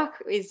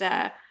bulwark is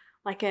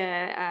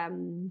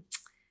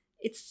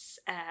it's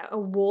a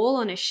wall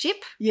on a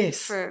ship.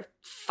 Yes. For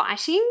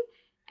fighting.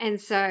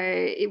 And so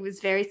it was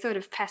very sort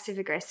of passive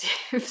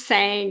aggressive,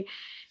 saying,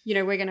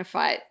 we're going to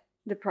fight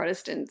the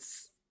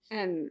Protestants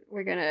and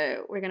we're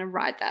gonna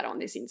write that on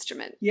this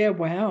instrument. Yeah,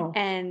 wow.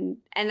 And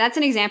that's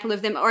an example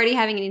of them already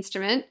having an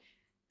instrument,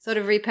 sort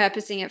of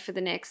repurposing it for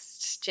the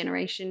next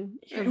generation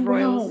of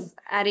royals,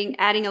 adding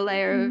a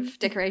layer of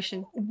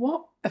decoration.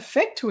 What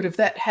effect would have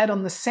that had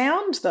on the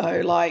sound,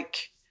 though?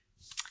 Like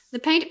the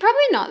paint,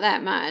 probably not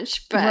that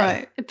much, but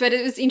right. But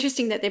it was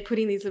interesting that they're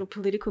putting these little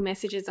political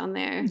messages on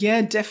their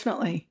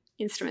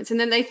instruments, and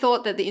then they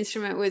thought that the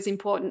instrument was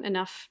important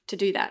enough to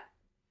do that.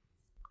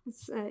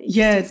 It's an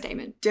interesting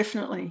statement.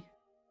 Definitely.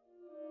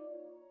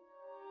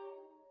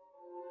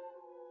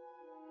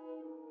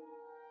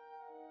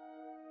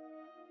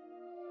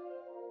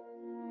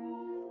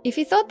 If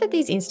you thought that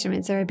these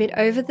instruments are a bit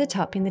over the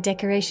top in the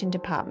decoration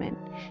department,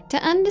 to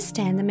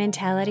understand the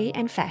mentality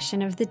and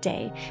fashion of the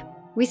day,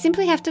 we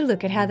simply have to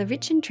look at how the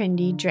rich and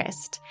trendy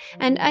dressed,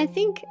 and I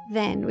think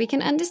then we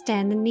can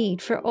understand the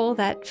need for all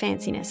that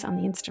fanciness on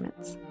the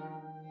instruments.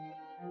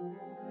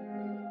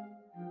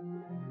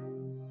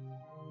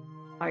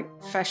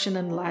 Like fashion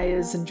and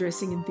layers and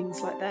dressing and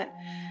things like that.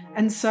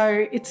 And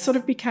so it sort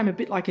of became a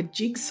bit like a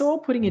jigsaw,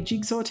 putting a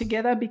jigsaw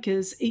together,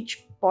 because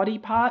each body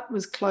part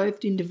was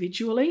clothed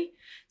individually.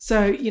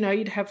 So,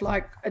 you'd have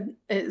like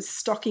a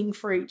stocking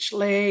for each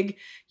leg.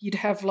 You'd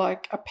have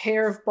like a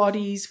pair of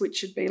bodies,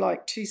 which would be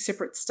like two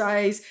separate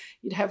stays.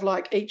 You'd have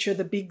like each of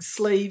the big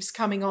sleeves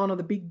coming on, or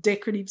the big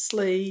decorative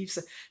sleeves,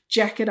 a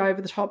jacket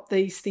over the top,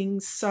 these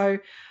things. So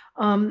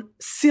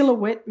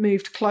silhouette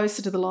moved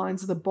closer to the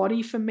lines of the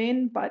body for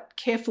men, but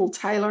careful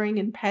tailoring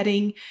and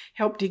padding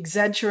helped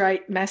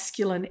exaggerate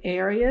masculine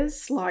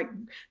areas like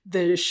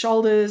the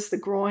shoulders, the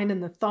groin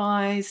and the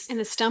thighs. And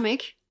the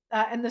stomach.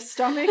 Yeah,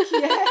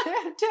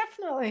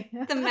 definitely.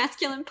 The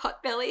masculine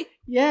pot belly.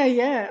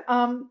 Yeah.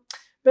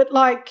 But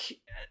like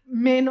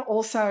men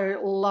also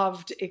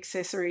loved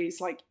accessories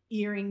like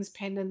earrings,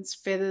 pendants,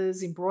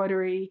 feathers,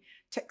 embroidery,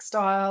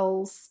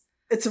 textiles.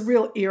 It's a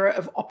real era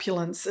of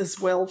opulence as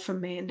well for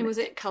men. And was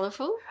it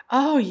colourful?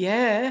 Oh,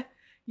 yeah.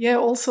 Yeah,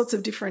 all sorts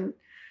of different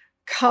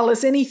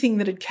colours, anything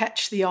that would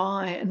catch the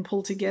eye and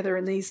pull together.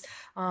 And these,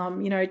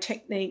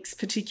 techniques,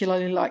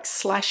 particularly like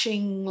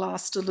slashing,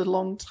 lasted a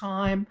long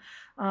time.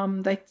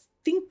 They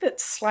think that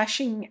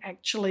slashing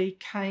actually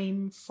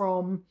came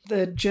from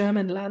the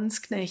German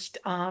Landsknecht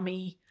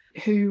army,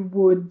 who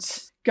would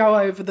go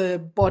over the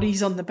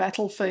bodies on the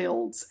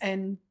battlefields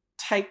and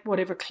take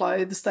whatever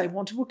clothes they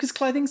wanted, because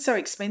clothing's so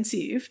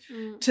expensive.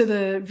 To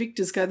the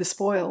victors go the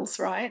spoils,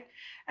 right?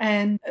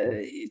 And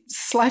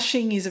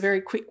slashing is a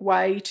very quick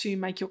way to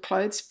make your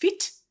clothes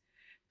fit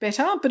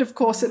better, but of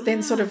course it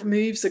then sort of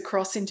moves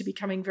across into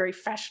becoming very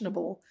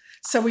fashionable.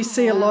 So we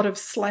see a lot of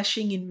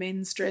slashing in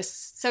men's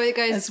dress. So it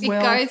goes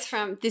goes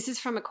from this is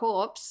from a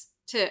corpse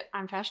to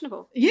I'm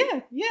fashionable.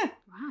 Yeah.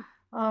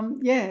 Wow.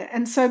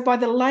 And so by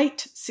the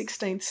late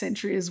 16th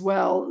century as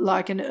well,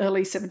 like in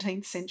early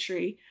 17th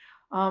century,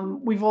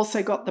 we've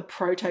also got the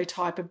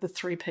prototype of the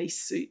three-piece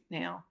suit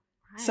now.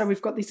 Right. So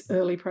we've got this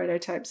early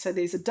prototype. So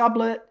there's a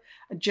doublet,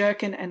 a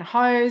jerkin and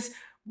hose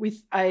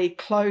with a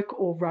cloak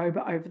or robe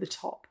over the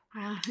top.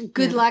 Wow.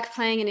 Good luck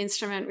playing an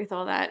instrument with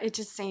all that. It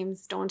just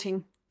seems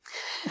daunting.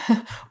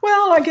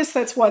 Well, I guess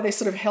that's why they're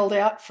sort of held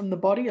out from the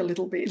body a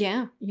little bit.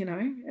 Yeah.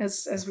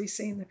 As we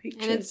see in the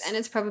pictures. And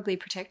it's probably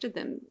protected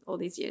them all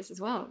these years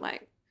as well,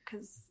 like,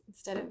 because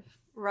instead of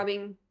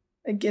rubbing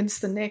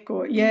against the neck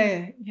or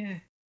yeah.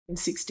 In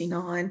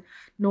 69,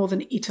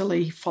 northern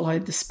Italy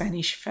followed the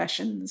Spanish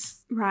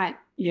fashions. Right.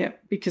 Yeah,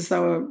 because they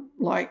were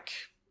like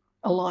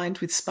aligned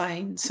with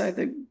Spain. So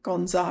the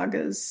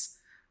Gonzagas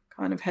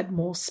kind of had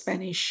more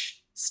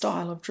Spanish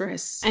style of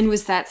dress. And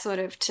was that sort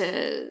of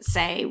to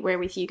say, we're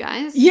with you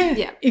guys?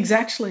 Yeah.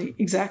 Exactly.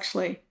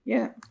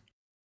 Yeah.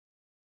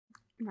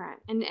 Right.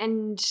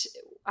 And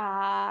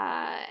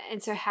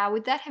so how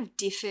would that have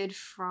differed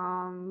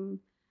from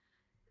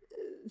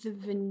the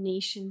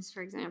Venetians,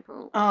 for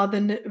example?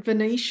 The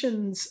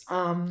Venetians...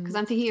 Because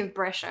I'm thinking of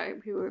Brescia,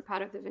 who were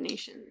part of the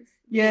Venetians.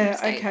 Yeah,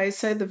 okay.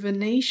 So the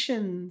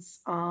Venetians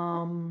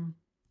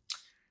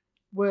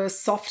were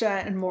softer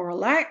and more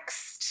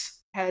relaxed.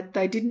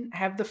 They didn't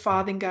have the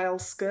farthingale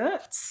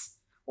skirts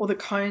or the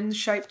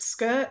cone-shaped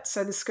skirt,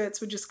 so the skirts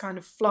were just kind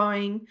of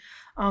flowing.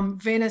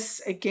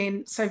 Venice,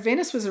 again, so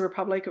Venice was a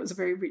republic. It was a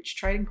very rich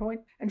trading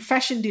point, and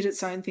fashion did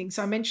its own thing.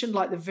 So I mentioned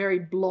like the very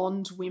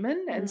blonde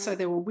women, and so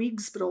there were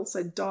wigs but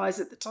also dyes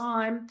at the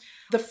time.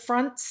 The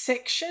front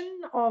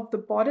section of the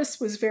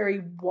bodice was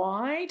very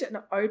wide and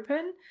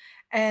open,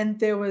 and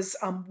there was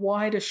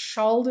wider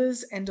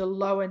shoulders and a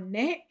lower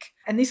neck,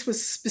 and this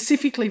was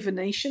specifically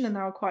Venetian, and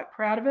they were quite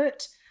proud of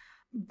it.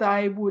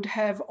 They would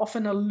have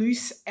often a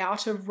loose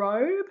outer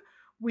robe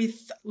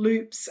with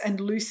loops and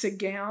looser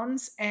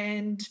gowns,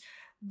 and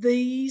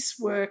these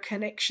were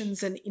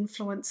connections and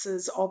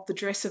influences of the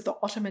dress of the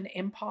Ottoman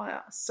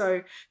Empire,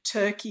 so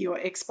Turkey or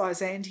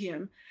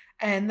ex-Byzantium,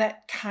 and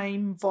that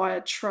came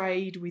via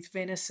trade with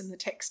Venice and the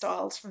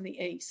textiles from the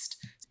east.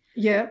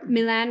 Yeah.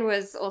 Milan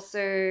was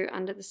also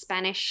under the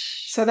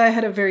Spanish. So they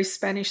had a very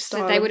Spanish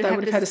style. So they would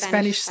have had a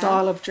Spanish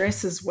style of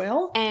dress as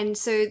well. And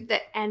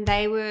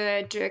they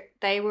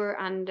were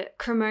under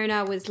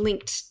Cremona was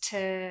linked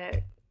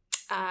to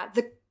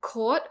the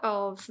court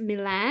of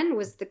Milan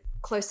was the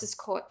closest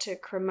court to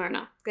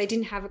Cremona. They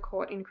didn't have a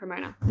court in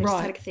Cremona. They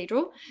just had a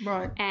cathedral.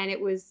 Right. And it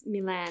was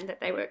Milan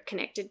that they were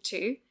connected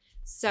to.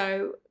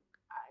 So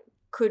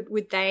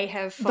would they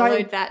have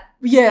followed that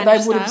Yeah,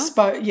 Spanish they would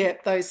style?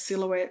 have those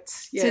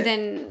silhouettes.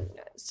 Yeah.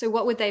 So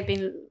what would they have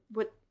been,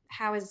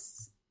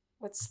 what's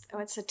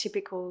a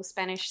typical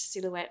Spanish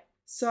silhouette?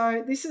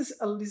 So this is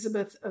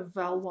Elizabeth of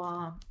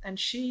Valois, and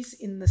she's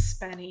in the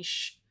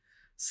Spanish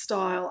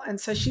style.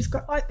 And so she's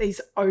got like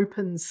these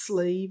open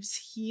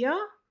sleeves here.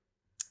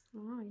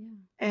 Oh, yeah.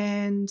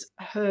 And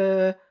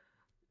her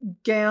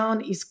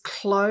gown is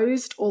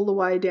closed all the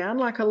way down.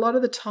 Like a lot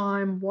of the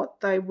time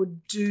what they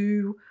would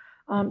do,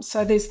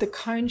 so there's the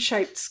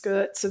cone-shaped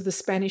skirts of the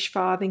Spanish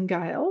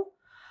farthingale,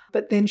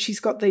 but then she's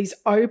got these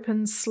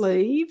open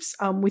sleeves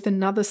with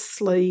another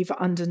sleeve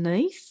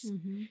underneath.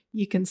 Mm-hmm.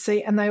 You can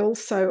see, and they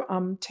also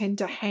tend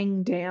to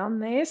hang down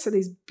there. So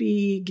these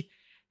big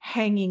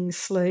hanging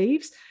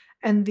sleeves.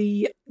 And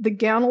the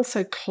gown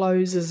also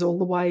closes all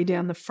the way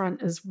down the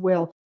front as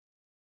well.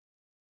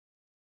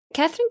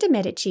 Catherine de'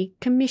 Medici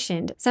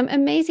commissioned some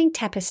amazing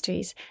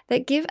tapestries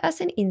that give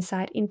us an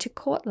insight into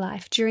court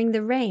life during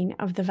the reign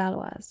of the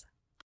Valois.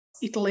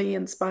 Italy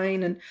and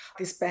Spain and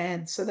this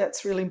band, so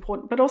that's really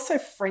important. But also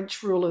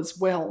French rule as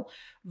well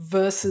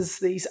versus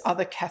these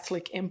other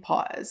Catholic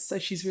empires. So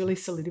she's really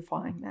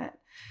solidifying that.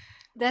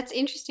 That's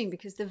interesting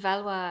because the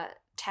Valois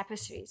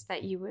tapestries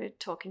that you were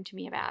talking to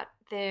me about,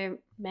 they're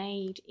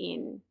made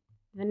in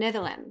the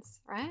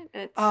Netherlands, right?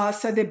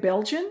 So they're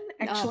Belgian,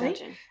 actually. Oh,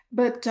 Belgian.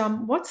 But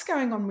what's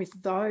going on with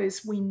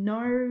those, we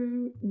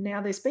know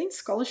now there's been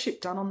scholarship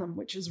done on them,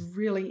 which is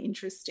really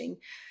interesting.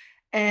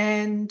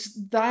 And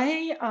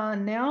they are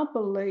now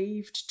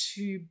believed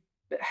to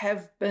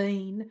have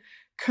been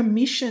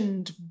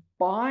commissioned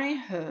by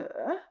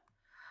her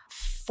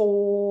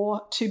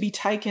to be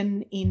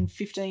taken in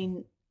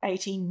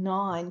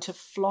 1589 to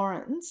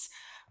Florence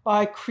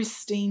by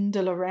Christine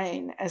de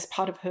Lorraine as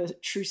part of her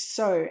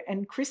trousseau.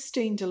 And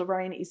Christine de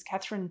Lorraine is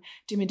Catherine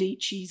de'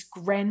 Medici's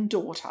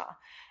granddaughter.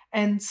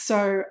 And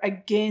so,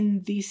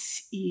 again,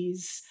 this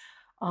is,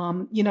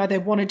 they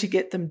wanted to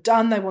get them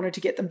done. They wanted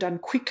to get them done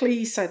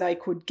quickly so they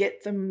could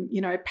get them,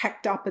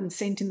 packed up and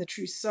sent in the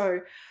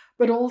trousseau,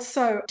 but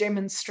also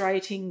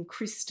demonstrating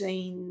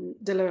Christine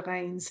de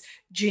Lorraine's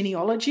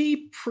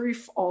genealogy,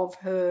 proof of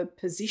her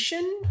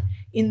position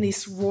in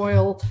this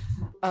royal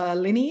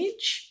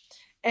lineage.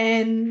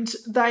 And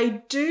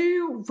they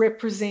do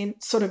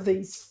represent sort of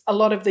a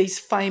lot of these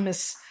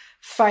famous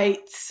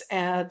fetes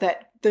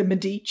that the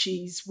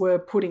Medicis were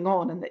putting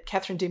on and that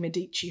Catherine de'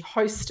 Medici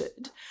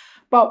hosted.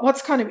 But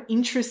what's kind of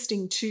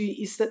interesting too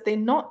is that they're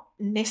not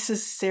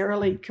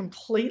necessarily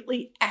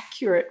completely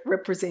accurate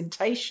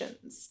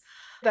representations.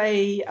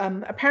 They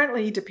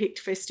apparently depict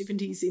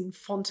festivities in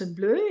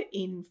Fontainebleau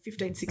in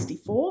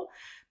 1564,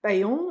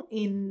 Bayonne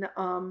in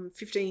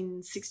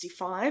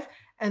 1565,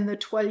 and the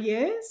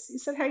Tuileries,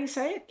 is that how you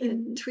say it?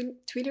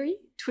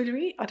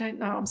 Tuileries? I don't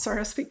know. I'm sorry,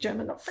 I speak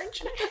German, not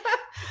French.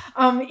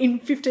 In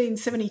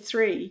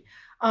 1573.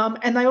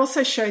 And they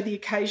also show the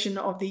occasion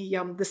of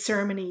the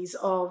ceremonies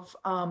of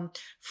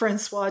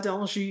Francois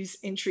d'Anjou's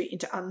entry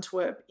into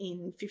Antwerp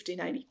in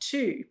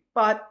 1582.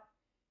 But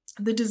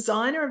the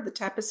designer of the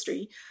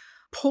tapestry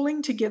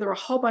pulling together a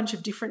whole bunch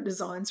of different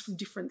designs from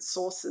different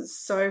sources.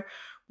 So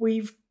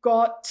we've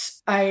got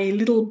a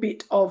little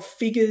bit of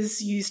figures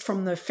used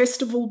from the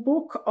festival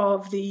book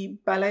of the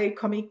Ballet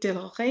Comique de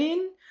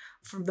Lorraine,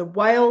 from the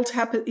whale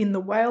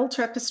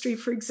tapestry,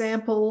 for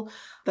example.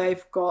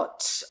 They've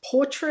got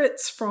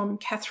portraits from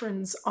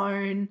Catherine's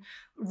own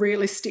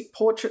realistic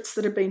portraits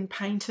that have been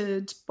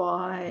painted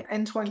by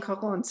Antoine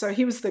Caron. So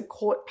he was the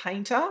court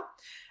painter,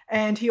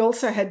 and he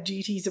also had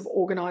duties of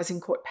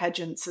organising court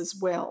pageants as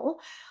well.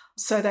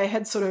 So they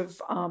had sort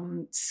of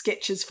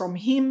sketches from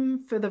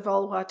him for the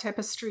Valois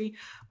tapestry,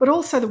 but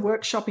also the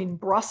workshop in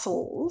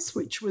Brussels,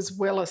 which was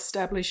well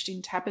established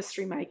in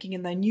tapestry making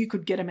and they knew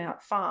could get them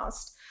out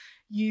fast,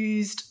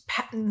 used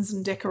patterns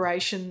and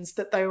decorations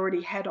that they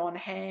already had on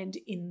hand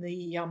in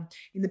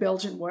the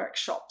Belgian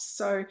workshops.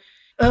 So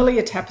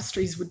earlier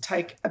tapestries would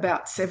take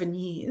about 7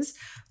 years,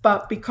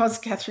 but because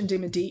Catherine de'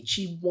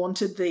 Medici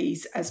wanted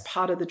these as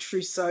part of the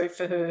trousseau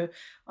for her,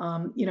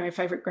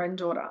 favourite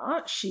granddaughter,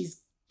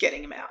 she's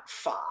getting them out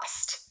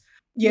fast.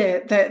 Yeah,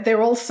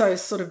 they're also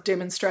sort of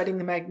demonstrating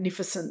the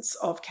magnificence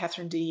of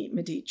Catherine de'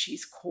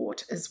 Medici's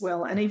court as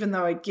well. And even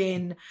though,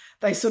 again,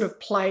 they sort of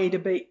played a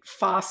bit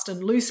fast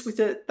and loose with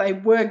it, they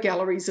were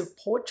galleries of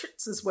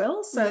portraits as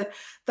well. So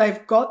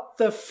they've got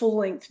the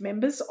full-length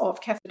members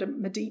of Catherine de'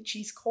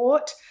 Medici's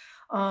court,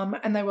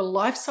 and they were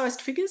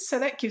life-sized figures, so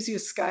that gives you a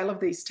scale of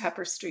these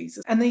tapestries.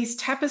 And these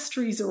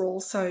tapestries are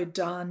also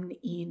done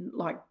in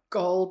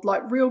gold,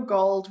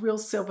 real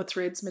silver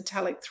threads,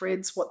 metallic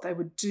threads. What they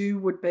would do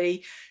would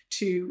be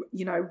to,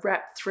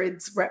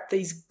 wrap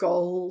these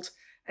gold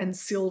and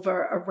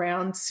silver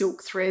around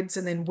silk threads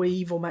and then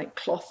weave or make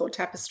cloth or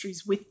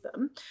tapestries with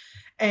them.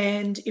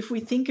 And if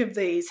we think of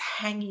these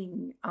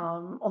hanging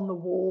on the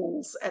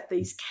walls at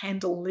these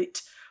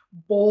candlelit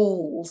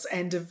balls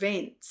and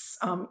events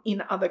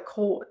in other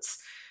courts,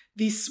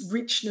 this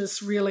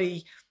richness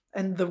really,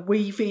 and the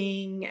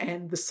weaving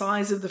and the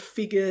size of the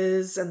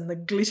figures and the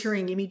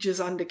glittering images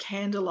under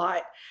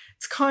candlelight,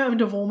 it's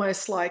kind of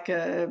almost like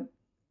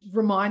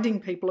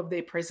reminding people of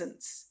their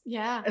presence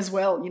as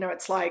well.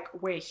 It's like,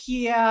 we're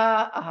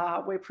here,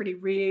 we're pretty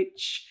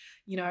rich,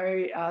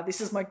 this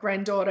is my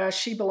granddaughter,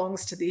 she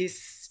belongs to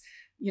this,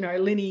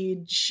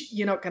 lineage,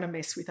 you're not going to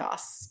mess with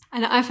us.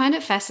 And I find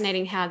it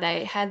fascinating how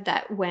they had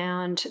that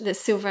wound, the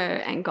silver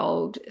and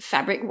gold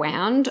fabric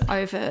wound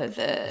over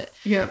the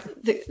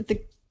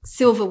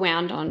silver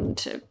wound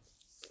onto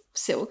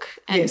silk.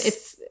 And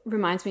it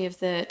reminds me of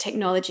the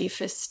technology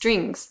for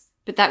strings,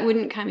 but that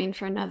wouldn't come in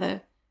for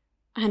another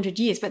 100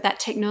 years, but that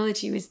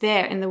technology was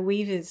there and the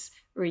weavers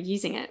were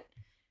using it.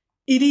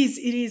 It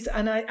is.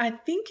 And I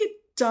think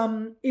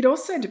it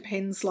also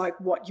depends like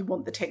what you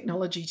want the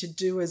technology to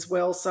do as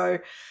well. So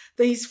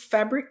these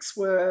fabrics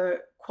were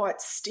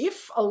quite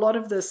stiff. A lot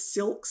of the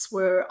silks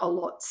were a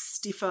lot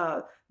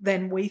stiffer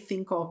than we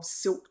think of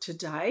silk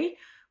today,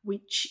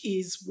 which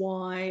is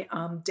why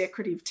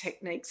decorative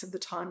techniques of the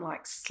time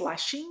like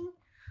slashing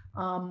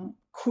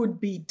could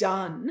be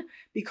done,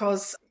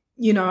 because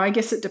I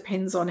guess it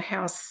depends on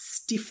how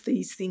stiff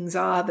these things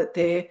are that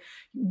they're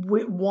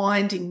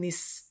winding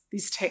this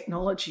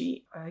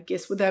technology. I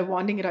guess, were they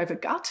winding it over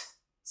gut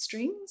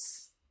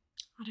strings?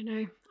 I don't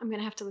know. I'm going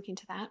to have to look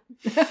into that.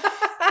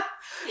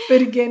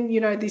 But again,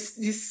 this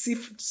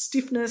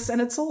stiffness,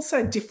 and it's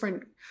also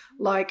different,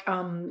 like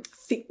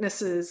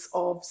thicknesses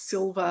of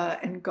silver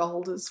and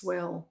gold as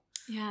well.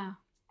 Yeah.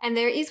 And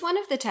there is one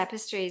of the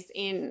tapestries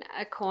in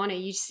a corner.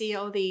 You see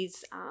all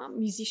these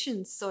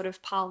musicians sort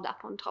of piled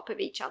up on top of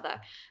each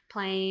other,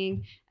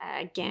 playing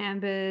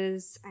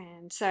gambas.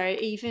 And so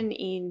even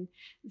in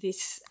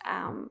this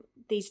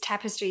these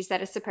tapestries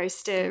that are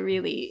supposed to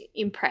really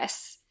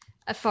impress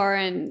a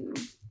foreign,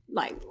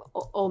 like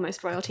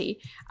almost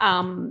royalty,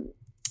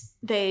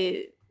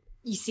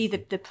 you see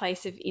the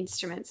place of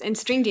instruments and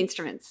stringed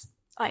instruments.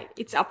 Like,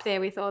 it's up there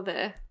with all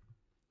the...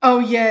 Oh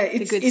yeah,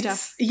 it's good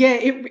stuff. Yeah,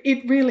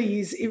 it really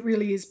is. It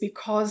really is,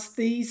 because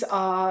these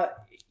are,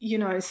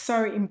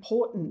 so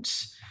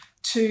important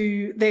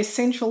they're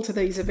central to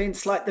these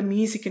events. Like the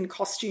music and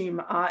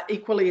costume are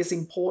equally as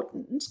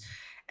important.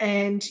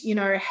 And,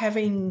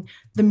 having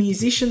the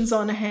musicians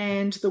on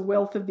hand, the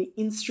wealth of the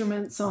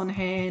instruments on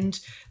hand,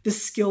 the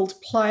skilled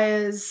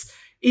players,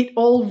 it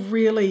all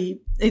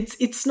really,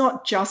 it's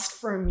not just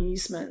for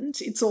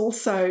amusement. It's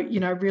also,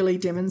 really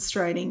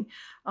demonstrating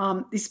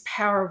this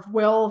power of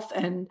wealth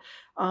and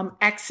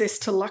access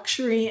to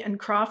luxury and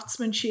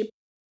craftsmanship.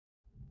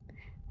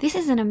 This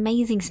is an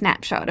amazing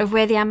snapshot of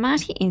where the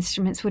Amati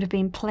instruments would have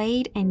been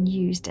played and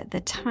used at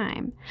the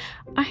time.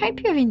 I hope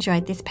you have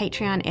enjoyed this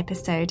Patreon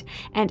episode,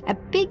 and a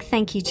big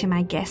thank you to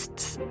my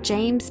guests,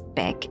 James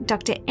Beck,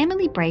 Dr.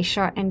 Emily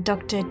Brayshaw and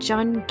Dr.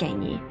 John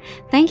Gagne.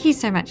 Thank you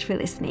so much for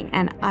listening,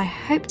 and I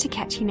hope to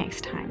catch you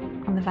next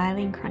time on the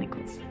Violin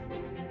Chronicles.